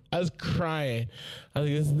 I was crying. I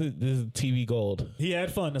was like, this is TV gold. he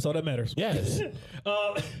had fun. That's all that matters. Yes.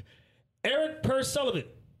 Eric Purse Sullivan.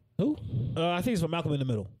 Who? I think he's from Malcolm in the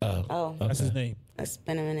Middle. Oh, That's his name. it's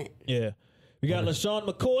been a minute. Yeah. We got LaShawn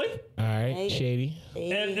McCoy. All right, Hey. Shady.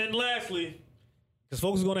 And then lastly, because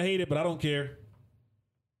folks are going to hate it, but I don't care,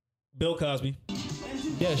 Bill Cosby.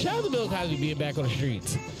 Yeah, shout out to Bill Cosby being back on the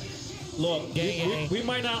streets. Look, Gang. we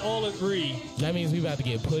might not all agree. That means we about to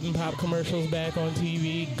get Puddin' Pop commercials back on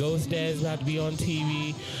TV. Ghost Dad's about to be on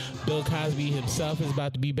TV. Bill Cosby himself is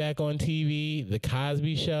about to be back on TV. The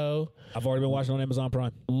Cosby Show. I've already been watching on Amazon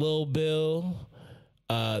Prime. Lil Bill.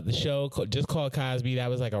 The show just called Cosby. That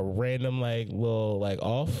was like a random little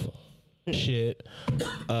off shit.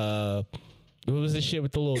 What was the shit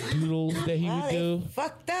with the little doodles that he would Well, do? they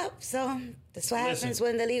fucked up. So that's what Listen. happens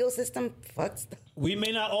when the legal system fucks up. We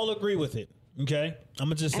may not all agree with it. Okay, I'm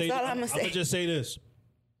gonna just say. That's all I'm I'ma say. gonna just say this.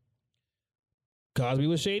 Cosby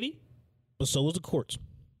was shady, but so was the courts.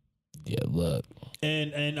 Yeah, look.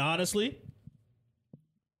 And honestly,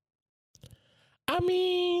 I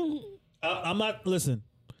mean, I'm not. Listen,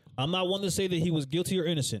 I'm not one to say that he was guilty or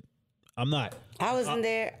innocent. I'm not. I wasn't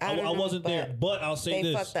there. I, don't know, wasn't there, but I'll say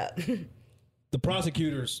they this: fucked up. the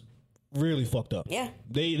prosecutors really fucked up. Yeah.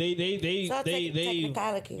 They So I'll take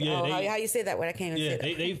technicality. Yeah, how you say that word? I can't even yeah,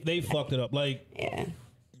 say that. they fucked it up. Like Yeah.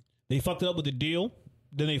 they fucked it up with the deal,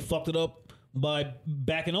 then they fucked it up by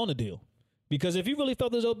backing on the deal. Because if you really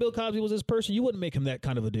felt as though Bill Cosby was this person, you wouldn't make him that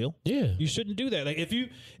kind of a deal. Yeah. You shouldn't do that. Like if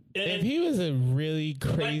he was a really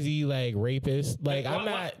crazy like rapist, like I'm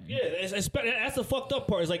not. Yeah, that's the fucked up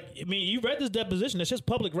part. It's like, I mean, you read this deposition. That's just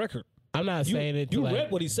public record. I'm not saying it to you like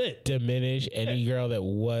read what he said. Diminish any girl that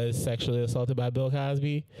was sexually assaulted by Bill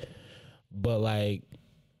Cosby, but like,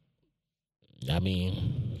 I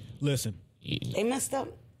mean, listen, they messed up.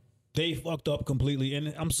 They fucked up completely,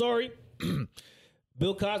 and I'm sorry.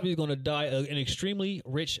 Bill Cosby is going to die an extremely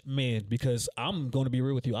rich man, because I'm going to be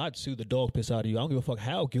real with you. I'd sue the dog piss out of you. I don't give a fuck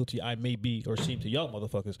how guilty I may be or seem to y'all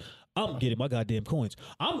motherfuckers. I'm getting my goddamn coins.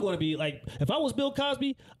 I'm going to be like, if I was Bill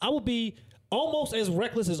Cosby, I would be almost as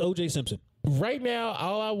reckless as O.J. Simpson. Right now,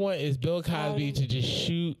 all I want is Bill Cosby to just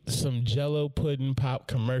shoot some Jello pudding pop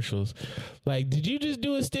commercials. Like, did you just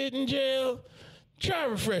do a stint in jail? Try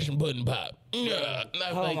refreshing pudding pop.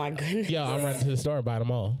 Oh my goodness. Yo, I'm running to the store and buy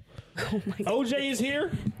them all. Oh my God. O.J. is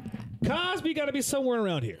here. Cosby got to be somewhere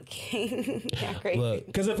around here. Look,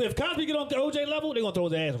 because if Cosby get on the O.J. level, they're going to throw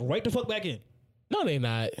his ass right the fuck back in. no, they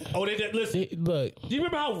not. Oh, they did. Listen, Look, do you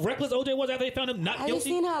remember how reckless O.J. was after they found him not Have you guilty?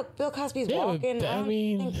 seen how Bill Cosby's Yeah, walking? I I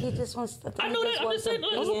mean- think he just wants to. I know that. I'm just saying,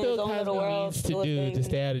 that's listen, what Bill Cosby needs to do to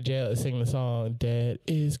stay out of jail is sing the song "Dad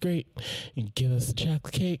is great" and give us a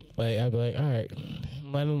chocolate cake. Like, I'd be like, all right,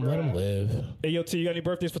 let him live. Hey, yo, T, you got any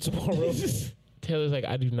birthdays for tomorrow? Taylor's like,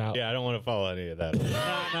 I do not. Yeah, I don't want to follow any of that.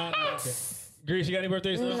 Nah. Okay. Grease, you got any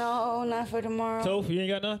birthdays? No, not for tomorrow. Toph, you ain't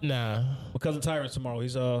got none? Nah. My cousin Tyron's tomorrow.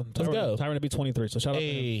 He's Let's go. Tyron will be 23, so shout out to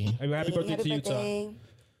Hey. him. Hey, happy birthday to you, Ty.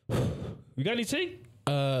 birthday. You got any tea?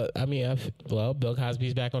 I mean, Bill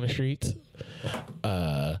Cosby's back on the streets.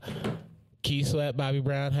 Key Sweat, Bobby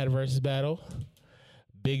Brown had a versus battle.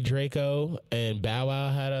 Big Draco and Bow Wow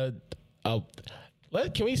had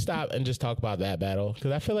can we stop and just talk about that battle?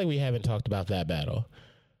 Because I feel like we haven't talked about that battle.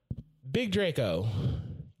 Big Draco,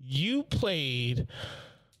 you played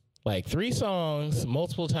like 3 songs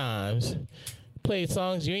multiple times. Played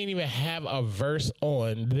songs you ain't even have a verse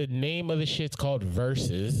on. The name of the shit's called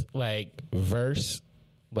Verses. Like, verse.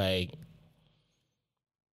 Like,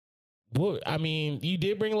 what? I mean, you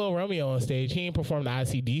did bring Lil Romeo on stage. He ain't performed the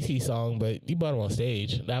ICDC song, but you brought him on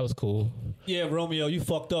stage. That was cool. Yeah, Romeo, you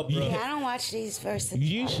fucked up, bro. Yeah, I don't watch these verses.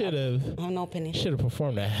 You should have. I have no opinion. Should have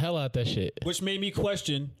performed the hell out that shit. Which made me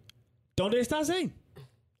question, don't they stop saying?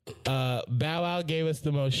 Bow Wow gave us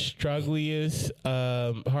the most struggliest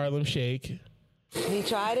Harlem Shake. He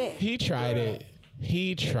tried it. He tried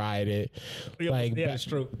it. Yeah, Like, it's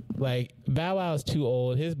true. Like, Bow Wow's too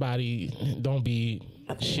old. His body don't be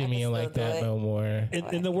shimmying like that good. no more.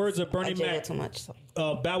 In the words of I Bernie jig it Mac, too much.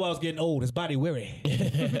 So. Bow Wow's getting old. His body weary.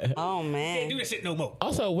 Oh Can't man, do that shit no more.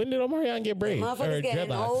 Also, when did Omarion get braids or motherfuckers getting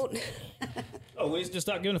dreadlocks? old. Oh, we just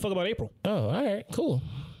stop giving a fuck about April. Oh, all right, cool.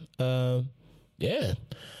 Yeah.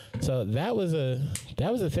 So that was a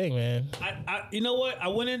thing, man. I you know what? I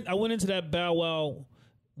went into that Bow Wow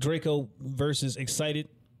Draco versus excited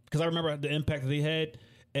because I remember the impact that they had,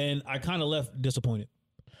 and I kind of left disappointed.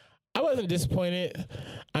 I wasn't disappointed.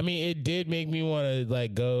 I mean, it did make me want to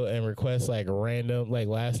like go and request like random. Like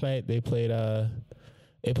last night, they played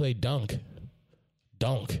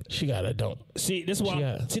Dunk. She got a dunk. See, this is why.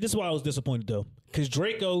 Yeah. This is why I was disappointed though, because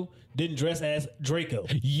Draco didn't dress as Draco.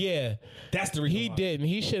 Yeah, That's the reason. he why. didn't.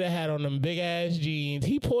 He should have had on them big ass jeans.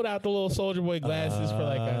 He pulled out the little Soldier Boy glasses for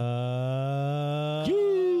like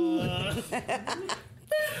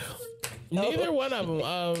neither one of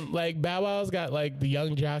them. Like Bow Wow's got like the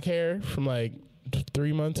young jock hair from like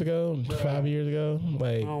 3 months ago, 5 years ago.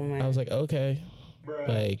 Like Oh, man. I was like, okay.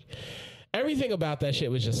 Like everything about that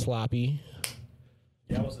shit was just sloppy.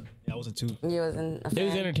 Yeah, I wasn't too. You wasn't a It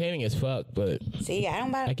was fan. entertaining as fuck, but See, I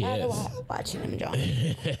don't bother guess. watching them, John.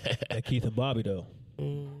 That Keith and Bobby though.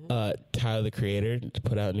 Tyler the Creator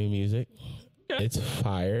put out new music. It's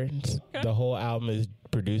fire. The whole album is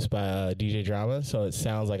produced by DJ Drama, so it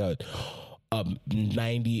sounds like a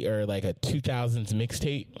 90 or like a 2000s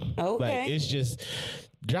mixtape. Okay. Like it's just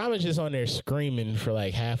Drama's just on there screaming for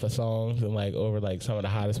like half a song and like over like some of the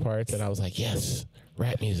hottest parts, and I was like, yes,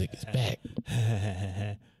 rap music is back.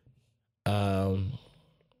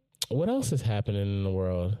 What else is happening in the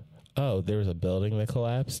world? Oh, there was a building that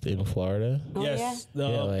collapsed in Florida. Oh, Yes. Yeah,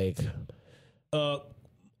 like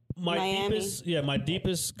Miami. my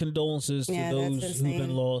deepest condolences to Yeah, that's those who've been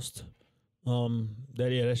insane. lost.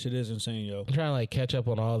 That shit is insane, yo. I'm trying to like catch up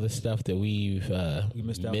on all the stuff that we've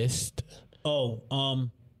missed out. missed. Oh,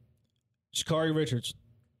 Sha'Carri Richards,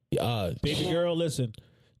 baby Yeah. girl. Listen,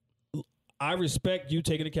 I respect you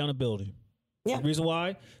taking accountability. Yeah. The reason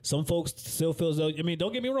why some folks still feel as though, I mean,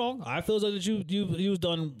 don't get me wrong, I feel as though that you was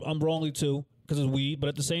done wrongly too because it's weed, but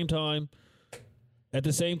at the same time, at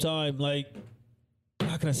the same time, like,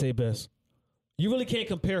 how can I say it best? You really can't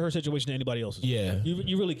compare her situation to anybody else's. Yeah.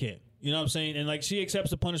 You really can't. You know what I'm saying? And like, she accepts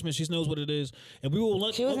the punishment. She knows what it is. And we will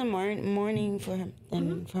let She was in mourning for her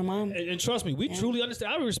and for her mom. and trust me, we truly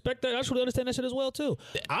understand. I respect that. I truly understand that shit as well too.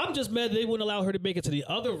 I'm just mad they wouldn't allow her to make it to the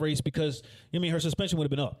other race because her suspension would have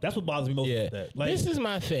been up. That's what bothers me most about that. Like, this is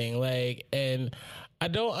my thing. Like, and I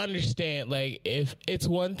don't understand. Like, if it's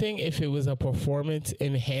one thing if it was a performance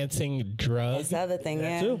enhancing drug, That's the other thing,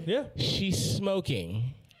 too. Yeah. she's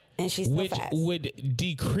smoking, And she's so which fast. would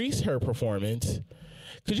decrease her performance.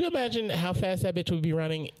 Could you imagine how fast that bitch would be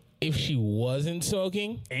running if she wasn't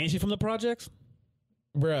smoking? And she from the projects?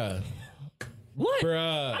 Bruh. What?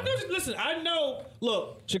 Bruh. I know. Listen, I know.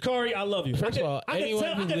 Look, Sha'Carri, I love you. First of all, anyone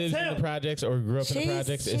who lives in the projects or grew up in the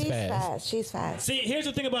projects is fast. She's fast. See, here's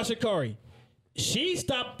the thing about Sha'Carri. She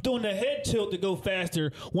stopped doing the head tilt to go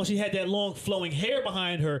faster once she had that long flowing hair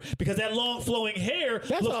behind her because that long flowing hair.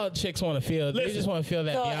 That's all chicks want to feel. They just want to feel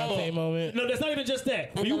that Beyonce moment. No, that's not even just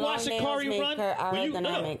that. When you watch Sha'Carri run,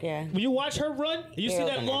 when you watch her run, and you see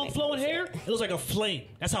that long flowing hair, it looks like a flame.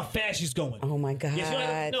 That's how fast she's going. Oh my God.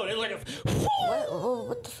 Yes, no, it's like a.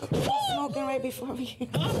 What the fuck was I smoking right before me?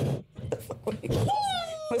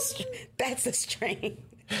 That's a strain.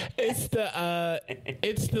 It's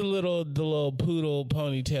the little poodle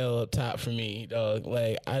ponytail up top for me, dog.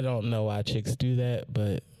 Like, I don't know why chicks do that,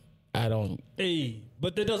 but I don't. Hey,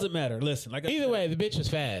 but that doesn't matter. Listen, like either way, the bitch was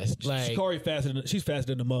fast. Like, Sha'Carri she's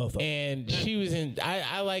faster than the motherfucker. And she was in.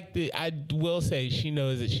 I will say she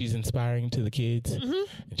knows that she's inspiring to the kids, and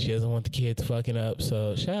she doesn't want the kids fucking up.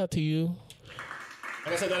 So shout out to you.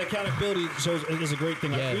 Like I said, that accountability is a great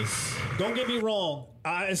thing. Yes. Don't get me wrong.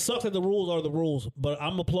 It sucks that the rules are the rules, but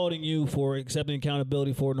I'm applauding you for accepting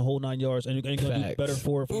accountability for it in the whole 9 yards, and you're going to do better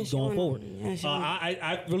for it going forward.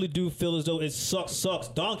 I really do feel as though it sucks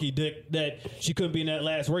donkey dick that she couldn't be in that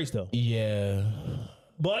last race, though. Yeah.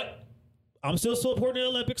 But I'm still supporting the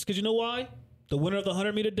Olympics because you know why? The winner of the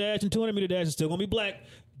 100-meter dash and 200-meter dash is still going to be black.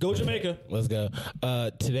 Go Jamaica. Let's go.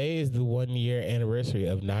 Today is the 1-year anniversary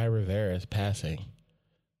of Naya Rivera's passing.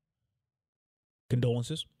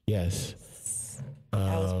 Condolences. Yes.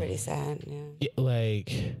 That was pretty sad. Yeah.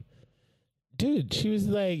 Like, dude, she was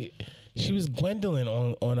Gwendolyn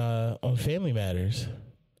on Family Matters.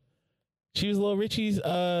 She was Lil Richie's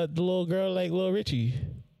the little girl like Lil Richie.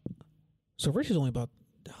 So Richie's only about.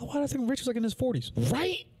 Why do I think Richie's like in his 40s?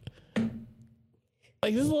 Right.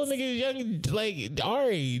 Like, this little nigga is young, like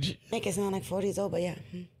our age. Make it sound like 40s old, but yeah.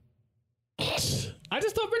 I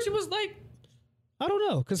just thought Richie was like. I don't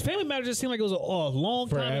know, because Family Matters just seemed like it was a long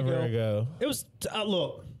time ago. It was,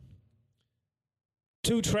 look,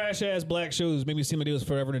 2 trash-ass black shows made me seem like it was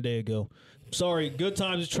forever and a day ago. Sorry, Good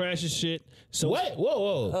Times is trash as shit. So what?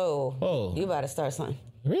 Whoa. You about to start something.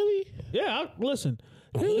 Really? Yeah, listen.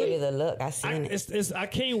 He gave you the look. I seen it. I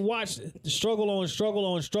can't watch struggle on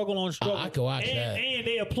struggle. I can watch that. And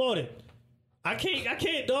they applauded. I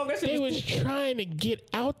can't, dog. They was trying to get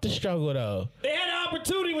out the struggle, though. They had an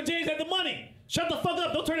opportunity when James had the money. Shut the fuck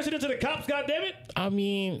up. Don't turn this shit into the cops, goddammit. I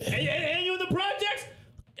mean. And you in the projects?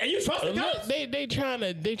 And you trust the cops?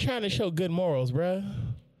 They trying to show good morals, bruh.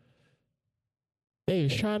 They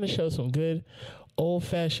was trying to show some good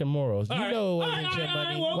old-fashioned morals. You know it wasn't your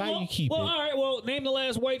money. Why you keep it? All right, well, name the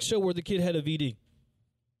last white show where the kid had a VD.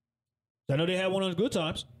 I know they had one on Good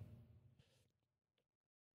Times.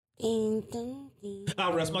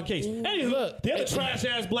 I'll rest my case. Hey, look, the other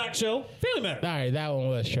trash-ass black show, Family Matters. All right, that one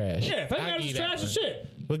was trash. Yeah, Family Matters is trash as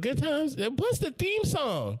shit. But Good Times, what's the theme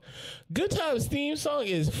song? Good Times theme song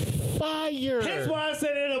is fire. That's why I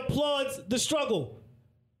said it applauds the struggle.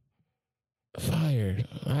 Fire.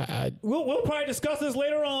 We'll probably discuss this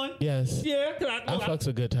later on. Yes. Yeah. I fucks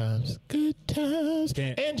with Good Times. Good Times.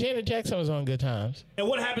 And Janet Jackson was on Good Times. And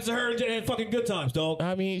what happens to her in fucking Good Times, dog?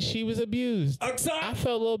 I mean, she was abused. I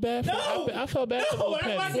felt a little bad for I felt bad for Lil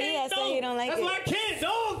Petty. That's why I can't,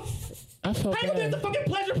 dog. I felt bad. How you get the fucking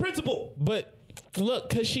pleasure principle? But look,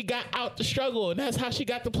 because she got out the struggle, and that's how she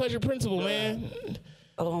got the pleasure principle, man.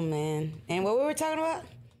 Oh, man. And what we were talking about?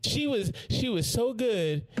 She was so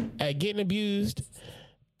good at getting abused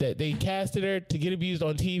that they casted her to get abused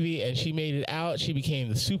on TV, and she made it out. She became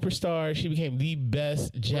the superstar. She became the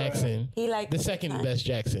best Jackson. The second best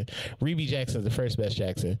Jackson. Rebe Jackson's the first best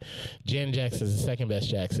Jackson. Janet Jackson's the second best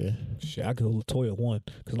Jackson. Shit, I go LaToya won.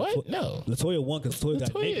 What? No. LaToya won because LaToya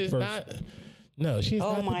got naked first. Not. No, she's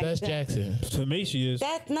not the best Jackson. For me, she is.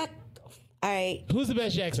 That's not. All right. Who's the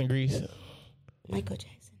best Jackson, Grease? Michael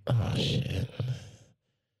Jackson. Oh, shit.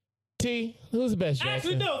 T, who's the best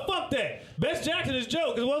Jackson? Actually, no, fuck that. Best Jackson is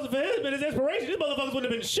Joe, because it wasn't for him and his inspiration, these motherfuckers wouldn't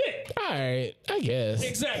have been shit. All right, I guess.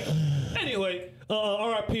 Exactly. Anyway,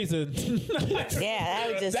 R.I.P. to. Yeah, that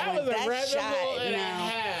was just That was a red shot. and a No.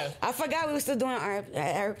 half. I forgot we were still doing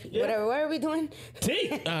RP. Whatever. What are we doing? T.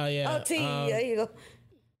 Oh yeah. Oh, T. There you go.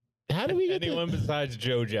 How do we get Anyone besides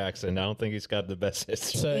Joe Jackson, I don't think he's got the best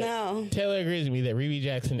history. So No. Taylor agrees with me that Riri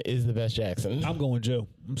Jackson is the best Jackson. I'm going Joe.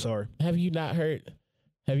 I'm sorry. Have you not heard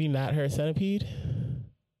Centipede?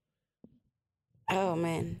 Oh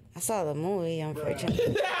man, I saw the movie.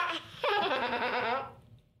 Unfortunately,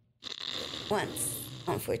 once.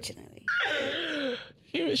 Unfortunately.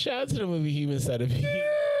 Shout out to the movie Human Centipede.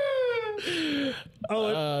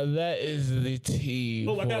 That is the T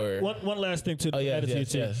Oh, I for. got one last thing to yes, add to your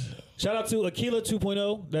team. yes. Shout out to Aquila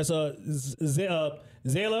 2.0. That's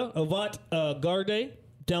Zayla Avant Garde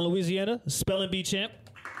down Louisiana, spelling bee champ.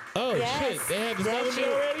 Oh Yes. shit! They had the That spelling bee shit-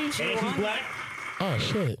 already. And she's black Oh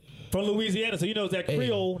shit! from Louisiana, so you know that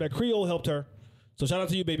Creole. That Creole helped her. So shout out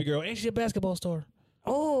to you, baby girl. And she's a basketball star.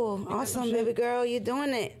 Oh, awesome, baby girl. You're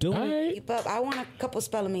doing it. Doing All it. right. Keep up. I won a couple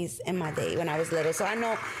spelling bees in my day when I was little, so I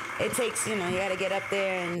know it takes. You got to get up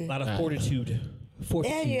there A and. lot of fortitude.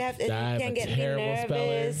 Yeah, you have to. You I'm can't a get terrible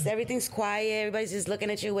nervous. speller. Everything's quiet. Everybody's just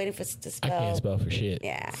looking at you, waiting to I spell. can't spell for shit.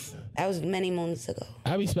 Yeah, that was many moons ago.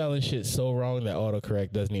 I be spelling shit so wrong that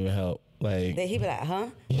autocorrect doesn't even help. Like, Then he be like, "Huh?"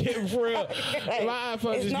 yeah, for real. Like, My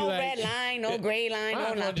iPhone it's just no be like, red line, no gray line, my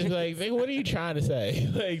no iPhone line. just like, nigga, what are you trying to say?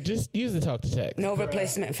 Like, just use the talk to text. No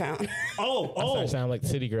replacement found. I sound like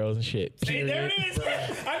city girls and shit. Hey, there it is.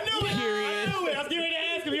 I knew it. Period. I knew it. I was getting ready to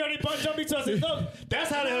ask him. He already jumped me to us. No,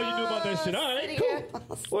 that's how the hell you knew about that shit. All right,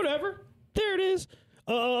 cool. Whatever. There it is.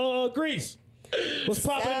 Greece. What's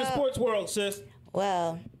popping in the sports world, sis?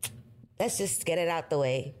 Well, let's just get it out the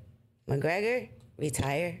way. McGregor,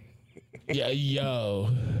 retire. Yeah, yo.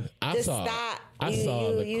 I Just saw stop. I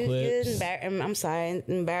saw the clips. I'm sorry,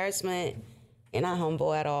 embarrassment. You're not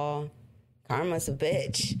humble at all. Karma's a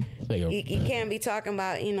bitch. Nigga. You can't be talking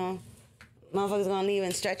about, motherfuckers gonna leave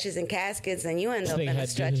in stretchers and caskets, and you end up This nigga in a had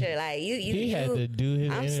to- stretcher. Like he had to do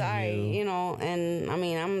his I'm sorry, interview. and I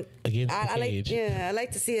mean, Against the I like, cage. I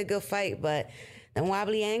like to see a good fight, but them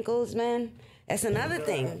wobbly ankles, man, that's another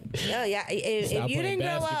thing. Oh yeah, if Stop you playing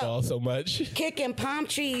didn't grow basketball up so much. kicking palm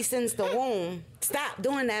trees since the womb, stop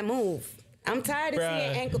doing that move. I'm tired of Bruh.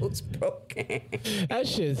 seeing ankles broken. That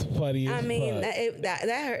shit's funny as I mean, fuck. that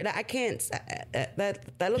hurt. I can't.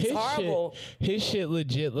 That looks horrible. His shit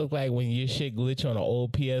legit look like when your shit glitch on an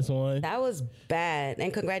old PS1. That was bad.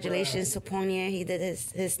 And congratulations to Poirier. He did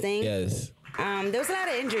his thing. Yes. There was a lot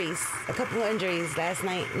of injuries. A couple of injuries last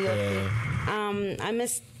night. I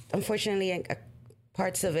missed, unfortunately,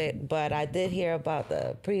 parts of it, but I did hear about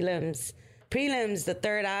the prelims. The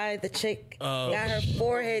third eye, the chick got her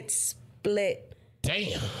forehead split,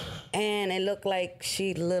 Damn. and it looked like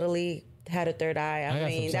she literally had a third eye. I got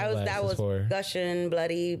mean, some that sunglasses was for her. gushing,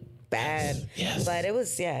 bloody, bad. Yes. But it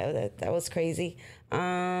was, that was crazy.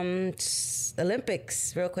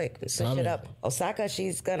 Olympics, real quick, switch it up. Osaka,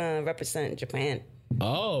 she's gonna represent Japan.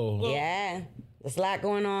 Oh. Yeah, there's a lot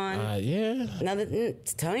going on. Yeah.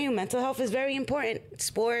 Telling you, mental health is very important.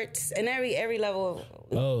 Sports and every level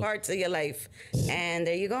of parts of your life. And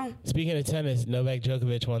there you go. Speaking of tennis, Novak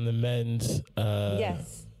Djokovic won the men's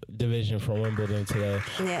Yes. division from Wimbledon today.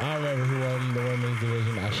 Yeah. I don't remember who won the women's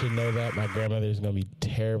division. I should know that. My grandmother's going to be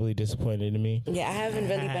terribly disappointed in me. Yeah, I haven't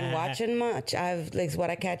really been watching much. I've like what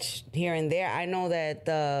I catch here and there. I know that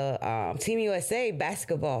the Team USA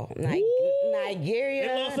basketball, Nigeria,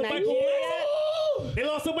 They lost to Michael Black. They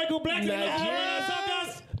lost to Michael Black.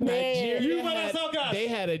 They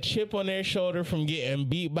had a chip on their shoulder from getting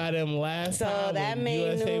beat by them last So time that when made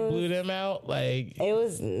USA news. blew them out. Like, It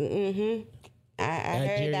was. I heard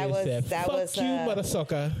Nigeria that was said, that fuck was you,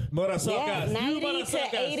 motherfucker. yeah, 90 to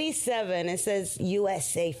Motherfuckers. 87. It says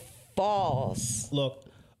USA falls. Look,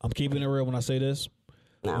 I'm keeping it real when I say this.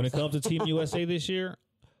 No, When it comes to Team USA this year,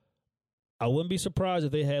 I wouldn't be surprised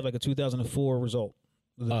if they had like a 2004 result.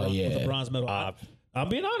 With the bronze medal. I'm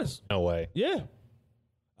being honest. No way. Yeah.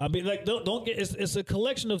 I mean, like, don't get. It's a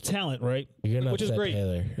collection of talent, right? You're gonna Which is upset great.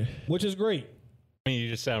 Taylor. Which is great. I mean, you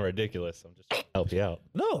just sound ridiculous. I'm just trying to help you out.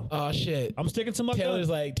 No, Oh, shit. I'm sticking to my Taylor's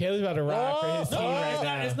guns. Taylor's about to ride for his No, team right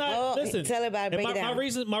now. it's not. Oh, Listen, tell her about it, and break it down.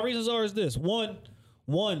 my reasons are is this: one,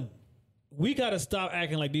 we got to stop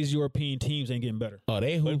acting like these European teams ain't getting better. Oh,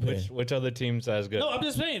 they hooping. Which other team's as good? No, I'm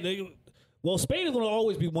just saying. Spain is going to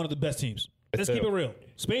always be one of the best teams. Let's It's keep it who? real.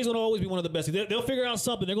 Spain's going to always be one of the best teams. They'll figure out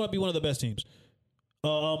something. They're going to be one of the best teams.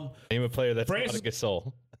 Name a player that's France not a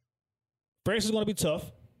Gasol. France is going to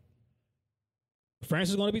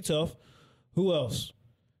be tough. Who else?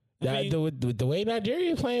 The way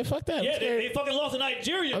Nigeria playing, fuck that. Yeah, they fucking lost to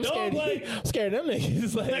Nigeria, I'm dog. scared. Like, I'm scared of them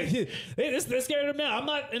niggas. they're scared of them now. I'm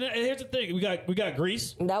not. And here's the thing: we got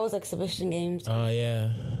Greece, That was exhibition games. Oh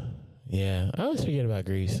yeah. Yeah, I always forget about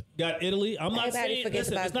Greece. got Italy. I'm not Everybody saying forgets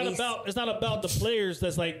listen, about it's not about the players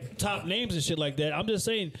that's like top names and shit like that. I'm just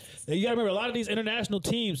saying that you got to remember a lot of these international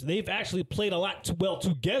teams, they've actually played a lot well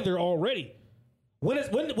together already. When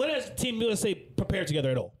has Team USA prepared together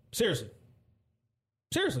at all? Seriously.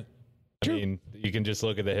 I mean, you can just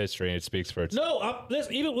look at the history and it speaks for itself. No,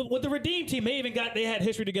 listen, even with the Redeem team, they had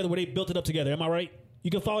history together where they built it up together. Am I right? You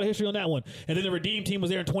can follow the history on that one. And then the Redeem team was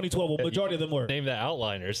there in 2012. Well, majority of them were. Name the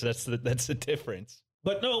outliners. That's the difference.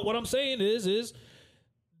 But no, what I'm saying is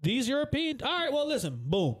these European. All right, well, listen,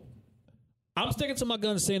 boom. I'm sticking to my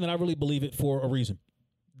guns saying that I really believe it for a reason.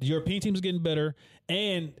 The European team is getting better,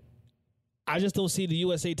 and I just don't see the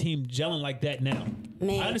USA team gelling like that now.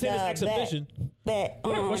 Man, I understand this exhibition. Bet.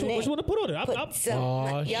 What you want to put on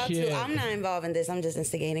it? Y'all shit. two, I'm not involved in this. I'm just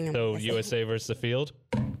instigating them. So USA versus the field.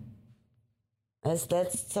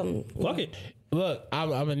 That's some. Fuck it. Look,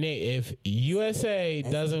 I'm a Nate. If USA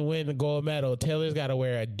doesn't win the gold medal, Taylor's got to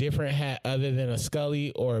wear a different hat other than a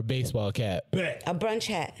Scully or a baseball cap. Bet. A brunch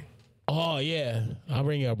hat. Oh yeah, I'll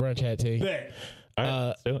bring you a brunch hat too. Bet. All right,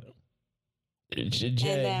 let's do it.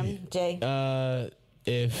 Jay, And then Jay.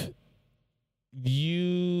 If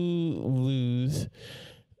you lose,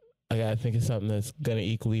 I gotta think of something that's gonna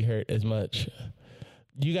equally hurt as much.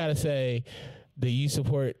 You gotta say that you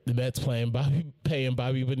support the Mets paying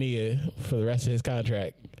Bobby Bonilla for the rest of his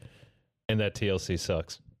contract. And that TLC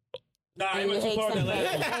sucks. Nah, I And you went too hate far San in that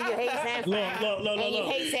last Fran. one. And you hate San Fran. Look. And you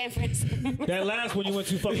hate San Francisco. That last one, you went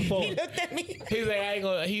too fucking far. He looked at me. He's like, I ain't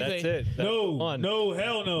gonna. He's That's like, it. That's one. No,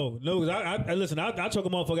 hell no. No, 'cause I listen, I choke a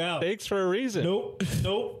motherfucker out. Stakes for a reason.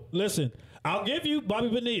 Nope. Listen, I'll give you Bobby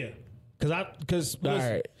Bonilla. Because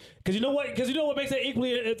right. you know what makes that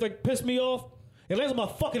equally it's like piss me off? It lands on my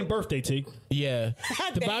fucking birthday, T. Yeah,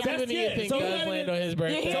 the Bobby That's Bonilla it. thing So does it's land not on his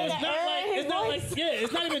birthday. Yeah.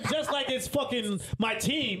 It's not even just like it's fucking my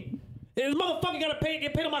team. This motherfucker gotta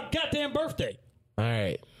get paid on my goddamn birthday. All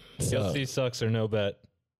right, so TLC sucks or no bet.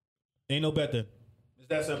 Ain't no bet then. It's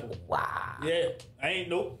that simple. Wow. Yeah, I ain't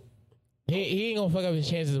nope. he ain't gonna fuck up his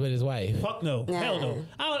chances with his wife. Fuck no. Nah. Hell no.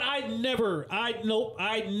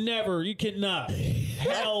 I never. You cannot.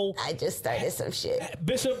 Hell. I just started some shit.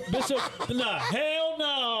 Bishop, nah. Hell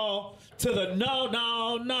no. To the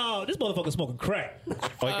no. This motherfucker's smoking crack.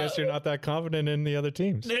 Well, I guess you're not that confident in the other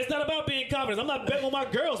teams. It's not about being confident. I'm not betting on my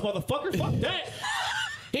girls, motherfucker. Fuck that.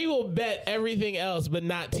 He will bet everything else, but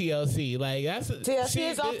not TLC. Like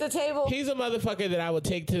TLC is off the table. He's a motherfucker that I would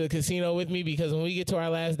take to the casino with me because when we get to our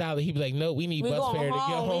last dollar, he'd be like, "No, we need bus going fare to get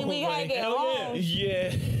home. home." We gotta Like, get hell home.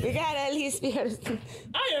 yeah. We gotta at least be able to.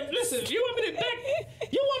 Listen, you want me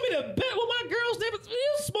to bet with my girls?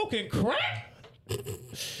 You smoking crack?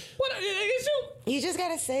 What is you? You just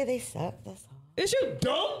gotta say they suck. That's all. Is you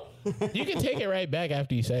dumb? You can take it right back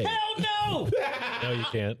after you say it. Hell no. No, you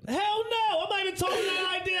can't. Hell no. I'm not even talking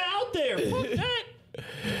that idea out there. Fuck that.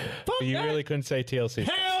 Fuck You that. really couldn't say TLC.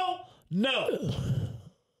 Hell no.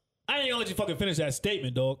 I ain't gonna let you fucking finish that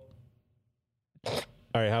statement, dog. All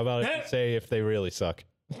right, how about if you say if they really suck?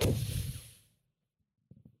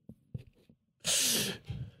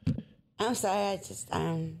 I'm sorry. I just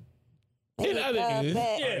In make other a news.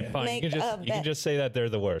 bet. Yeah. Fine, Make you a can bet. just say that they're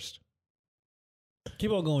the worst.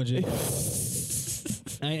 Keep on going, G.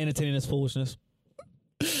 I ain't entertaining this foolishness.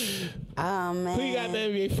 Oh man. Who you got in the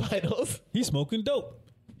NBA Finals? He smoking dope.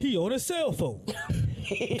 He on a cell phone.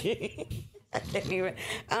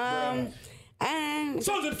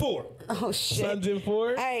 Suns in 4. Oh shit. Suns in 4.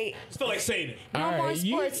 All right. Feel like saying it. No All more right,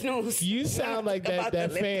 sports news. You sound like About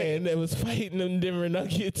that the fan that was fighting them Denver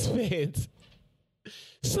Nuggets fans.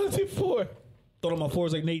 Suns in 4. Thought on my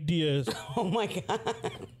 4s like Nate Diaz. Oh my god.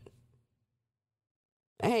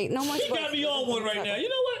 Hey, no more He sports. got me on one right now. You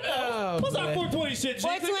know what? Oh, What's our man. 420 shit, G?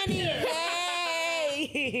 420.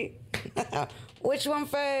 Hey. Which one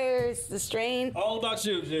first? The strain? All about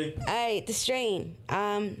you, G. All right, the strain.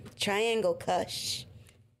 Triangle Kush.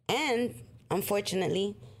 And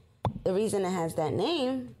unfortunately, the reason it has that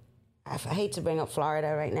name, I hate to bring up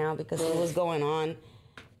Florida right now because of what's going on.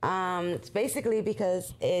 It's basically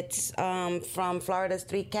because it's from Florida's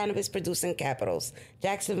 3 cannabis producing capitals,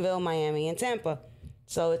 Jacksonville, Miami, and Tampa.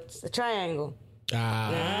 So it's a triangle. The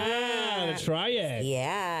triad.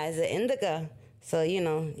 Yeah, it's an indica. So you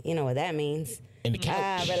know what that means. In the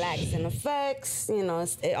couch. Relaxing effects.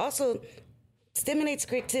 It also stimulates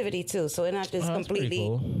creativity too. So it's not just Oh, that's pretty completely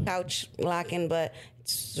cool. couch locking, but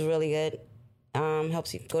it's really good.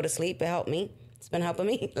 Helps you go to sleep. It helped me. It's been helping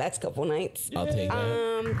me last couple nights. I'll take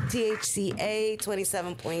that. THCA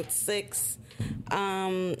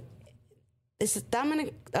 27.6. It's a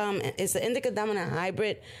dominant. It's an indica dominant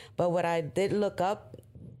hybrid. But what I did look up,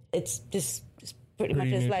 it's just pretty much.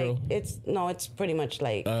 It's neutral? like it's pretty much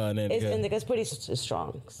like indica. it's indica. It's pretty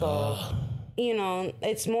strong. So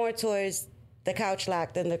it's more towards the couch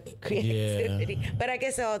lock than the creativity. Yeah. But I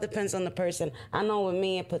guess it all depends on the person. I know with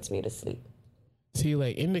me, it puts me to sleep. See,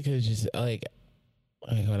 like indica is just like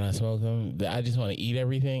when I smoke them, I just want to eat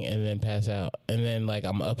everything and then pass out, and then like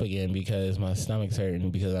I'm up again because my stomach's hurting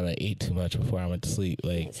because I ate too much before I went to sleep.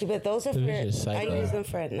 Like, See, but those are for, I cycle. use them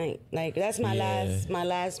for at night. Like that's my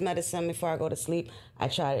last medicine before I go to sleep. I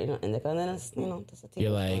try it, indica, and then it's just a you're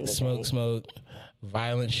like smoke,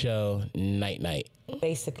 violent show, night.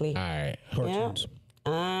 basically. All right. Cartoons.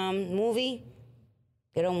 Movie.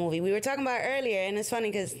 Good old movie. We were talking about earlier, and it's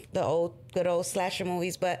funny because the good old slasher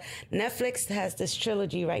movies, but Netflix has this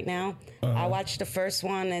trilogy right now. I watched the first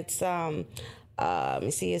one. It's, let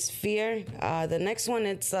me see, it's Fear. The next one,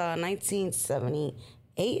 it's 1978,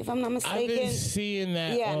 if I'm not mistaken. I've been seeing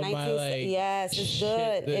that on my, like, yes, it's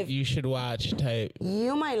good. That you should watch type.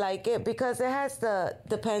 You might like it because it has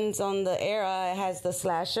depends on the era. It has the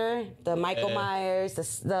slasher, the Michael Myers,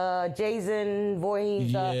 the Jason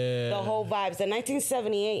Voorhees, the whole vibes. The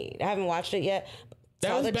 1978. I haven't watched it yet.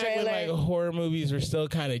 That was back when like horror movies were still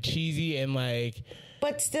kind of cheesy and like.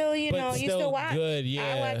 But still, you still watch. Good,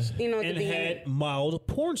 yeah. I watched, the And beginning. had mild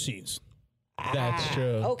porn scenes. That's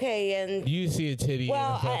true. Okay, and you see a titty in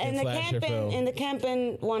a fucking slasher film. In the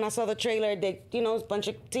camping one, I saw the trailer. They, a bunch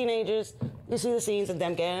of teenagers. You see the scenes of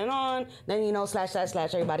them getting it on. Then slash,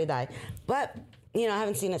 everybody died. But I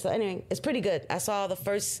haven't seen it. So anyway, it's pretty good. I saw the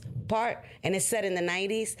first part, and it's set in the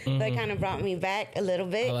 90s. So it kind of brought me back a little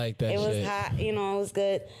bit. I like that. It was shit. hot. It was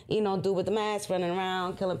good. Dude with the mask running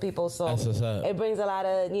around killing people. So That's what's up. It brings a lot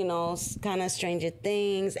of kind of Stranger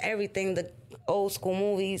Things, everything, the old school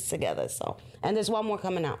movies together. So, and there's one more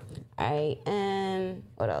coming out. All right, and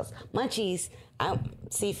what else? Munchies.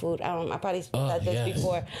 Seafood. I probably said this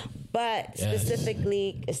before, but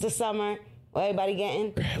specifically, it's the summer. What everybody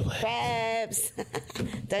getting? Crabs.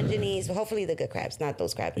 Dungeness. Well, hopefully the good crabs, not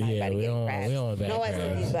those crabs. Not everybody getting crabs. We don't no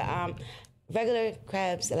STDs, but regular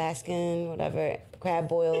crabs, Alaskan, whatever. Crab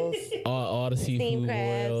boils. all the seafood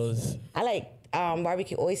boils. I like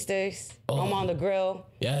barbecue oysters. I'm on the grill.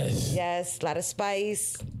 Yes. Yes, a lot of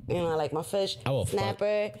spice. I like my fish. I will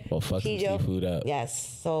snapper. Fuck some seafood up.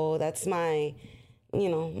 Yes. So that's my, my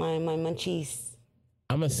munchies.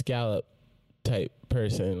 I'm a scallop type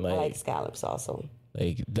person. I like scallops also.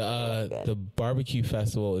 Like the barbecue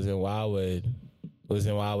festival was in Wildwood.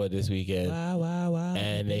 This weekend. Wow.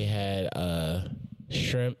 And they had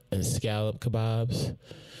shrimp and scallop kebabs.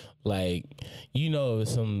 Like, it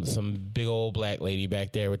was some big old black lady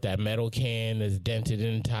back there with that metal can that's dented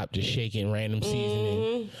in the top, just shaking random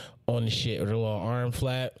seasoning on the shit with her little arm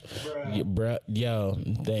flap. Yo,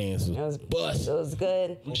 things was bust. It was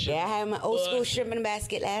good. Yeah, I had my old school shrimp in a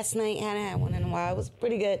basket last night. I hadn't had one in a while. It was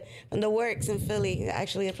pretty good. And the Works in Philly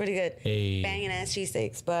actually are pretty good. Hey. Banging ass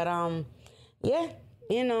cheesesteaks. But yeah.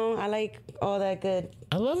 I like all that good.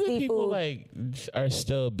 I love that seafood. people are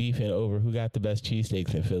still beefing over who got the best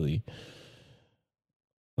cheesesteaks in Philly.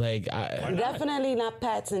 Like, definitely not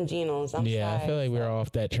Pat's and Geno's. I'm sorry. I feel like we're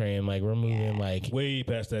off that train. Like, we're moving way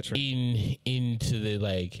past that train into the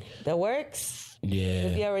the Works. Yeah.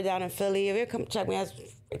 If you're ever down in Philly, if you come check me out,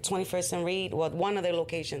 21st and Reed, one of their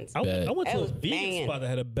locations. I went to a vegan banging. spot that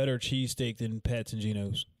had a better cheesesteak than Pat's and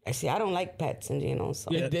Geno's. Actually, I don't like Pat's and Geno's.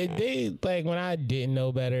 So. Yeah, they like when I didn't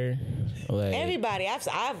know better. Like everybody,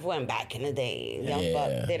 I've went back in the day. Young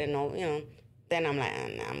buck didn't know. Then I'm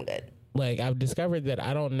like, nah, I'm good. Like I've discovered that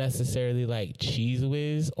I don't necessarily like Cheese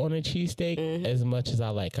Whiz on a cheesesteak as much as I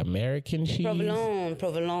like American cheese.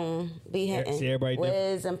 Provolone, be hitting. See, everybody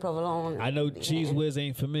Whiz and provolone. I know Cheese Whiz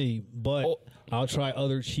ain't for me, but I'll try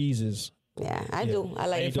other cheeses. Yeah, I do. I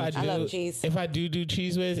like. I love cheese. If I do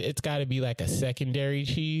Cheese Whiz, it's got to be like a secondary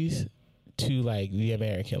cheese to like the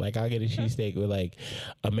American. Like I'll get a cheesesteak with like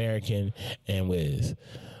American and Whiz,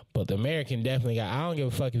 but the American definitely got. I don't give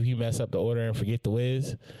a fuck if you mess up the order and forget the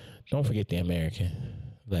Whiz. Don't forget the American.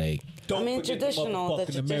 Like traditional, the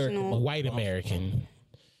traditional white American,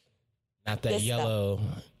 not that yellow,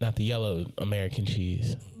 not the yellow American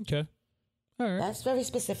cheese. Okay, all right. That's very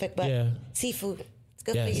specific, but seafood. It's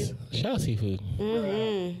good for you. Shout out seafood.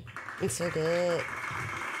 It's so good.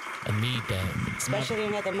 I need that. Especially when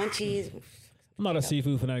you got the munchies. I'm not a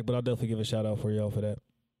seafood fanatic, but I'll definitely give a shout out for y'all for that.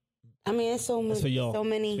 I mean, it's so for y'all. So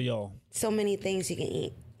many. It's for y'all. So many things you can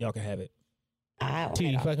eat. Y'all can have it. T,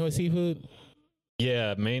 you fucking with seafood?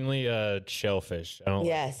 Yeah, mainly shellfish. I don't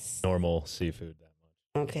like normal seafood that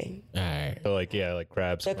much. Okay. All right. So like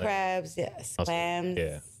crabs. The crabs, yes. Clams.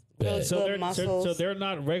 Yeah. Really good mussels. So they're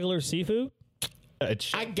not regular seafood?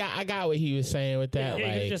 I got what he was saying with that. Yeah,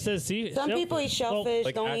 like, it just says sea. Some people eat shellfish,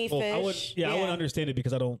 like don't eat actual- fish. I wouldn't understand it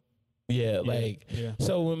because I don't. yeah, yeah.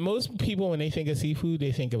 So when most people, when they think of seafood,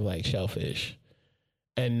 they think of like shellfish,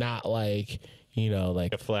 and not like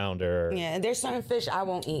like a flounder. Yeah, and there's certain fish I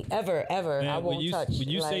won't eat ever. Man, I won't touch. When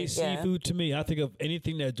you say seafood to me, I think of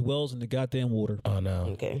anything that dwells in the goddamn water. Oh no.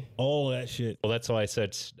 Okay. All that shit. Well, that's why I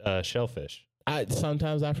said shellfish.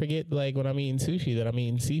 Sometimes I forget, like when I'm eating sushi, that I'm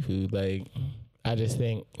eating seafood. Like I just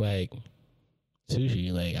think like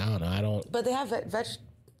sushi. Like I don't know. I don't. But they have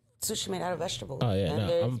sushi made out of vegetables. Oh yeah, and no.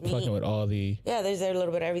 there's I'm fucking with all the there's a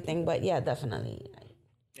little bit of everything, but yeah, definitely.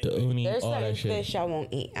 uni, There's all certain that shit. fish I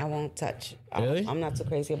won't eat. I won't touch. Really? I'm not too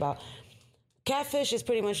crazy about. Catfish is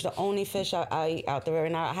pretty much the only fish I eat out there,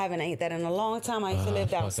 and I haven't ate that in a long time. I used to live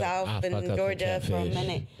down south in Georgia for a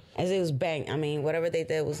minute, as it was bang. I mean, whatever they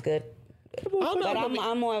did was good. But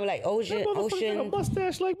I'm more of like ocean. A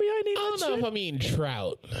mustache like me, I need. I don't know if I'm eating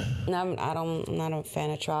trout. I'm not a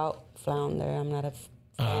fan of trout, flounder. I'm not a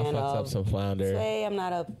I fan fucked of up some flounder. sway. I'm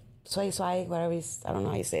not a sway, whatever. I don't know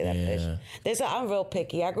how you say that fish. I'm real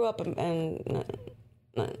picky. I grew up in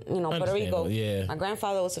Puerto Rico. Yeah. My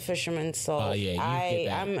grandfather was a fisherman, so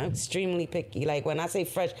I'm extremely picky. Like when I say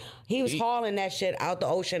fresh, he was hauling that shit out the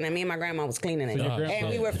ocean, and me and my grandma was cleaning it, and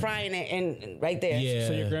we were frying it and right there. Yeah.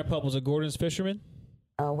 So your grandpa was a Gordon's fisherman?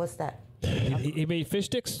 What's that? He made fish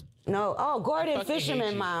sticks? No. Oh, Gordon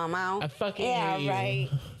Fisherman, Mom. I fucking yeah, hate you. right.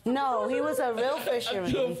 No, he was a real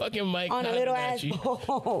fisherman Yo, fucking Mike on a little ass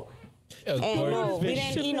boat. And no, we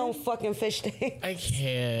didn't eat no fucking fish sticks. I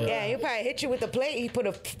can't. Yeah, he probably hit you with the plate. He put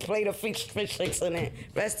a plate of fish sticks in it.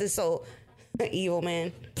 Rest his soul. Evil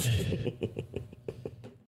man.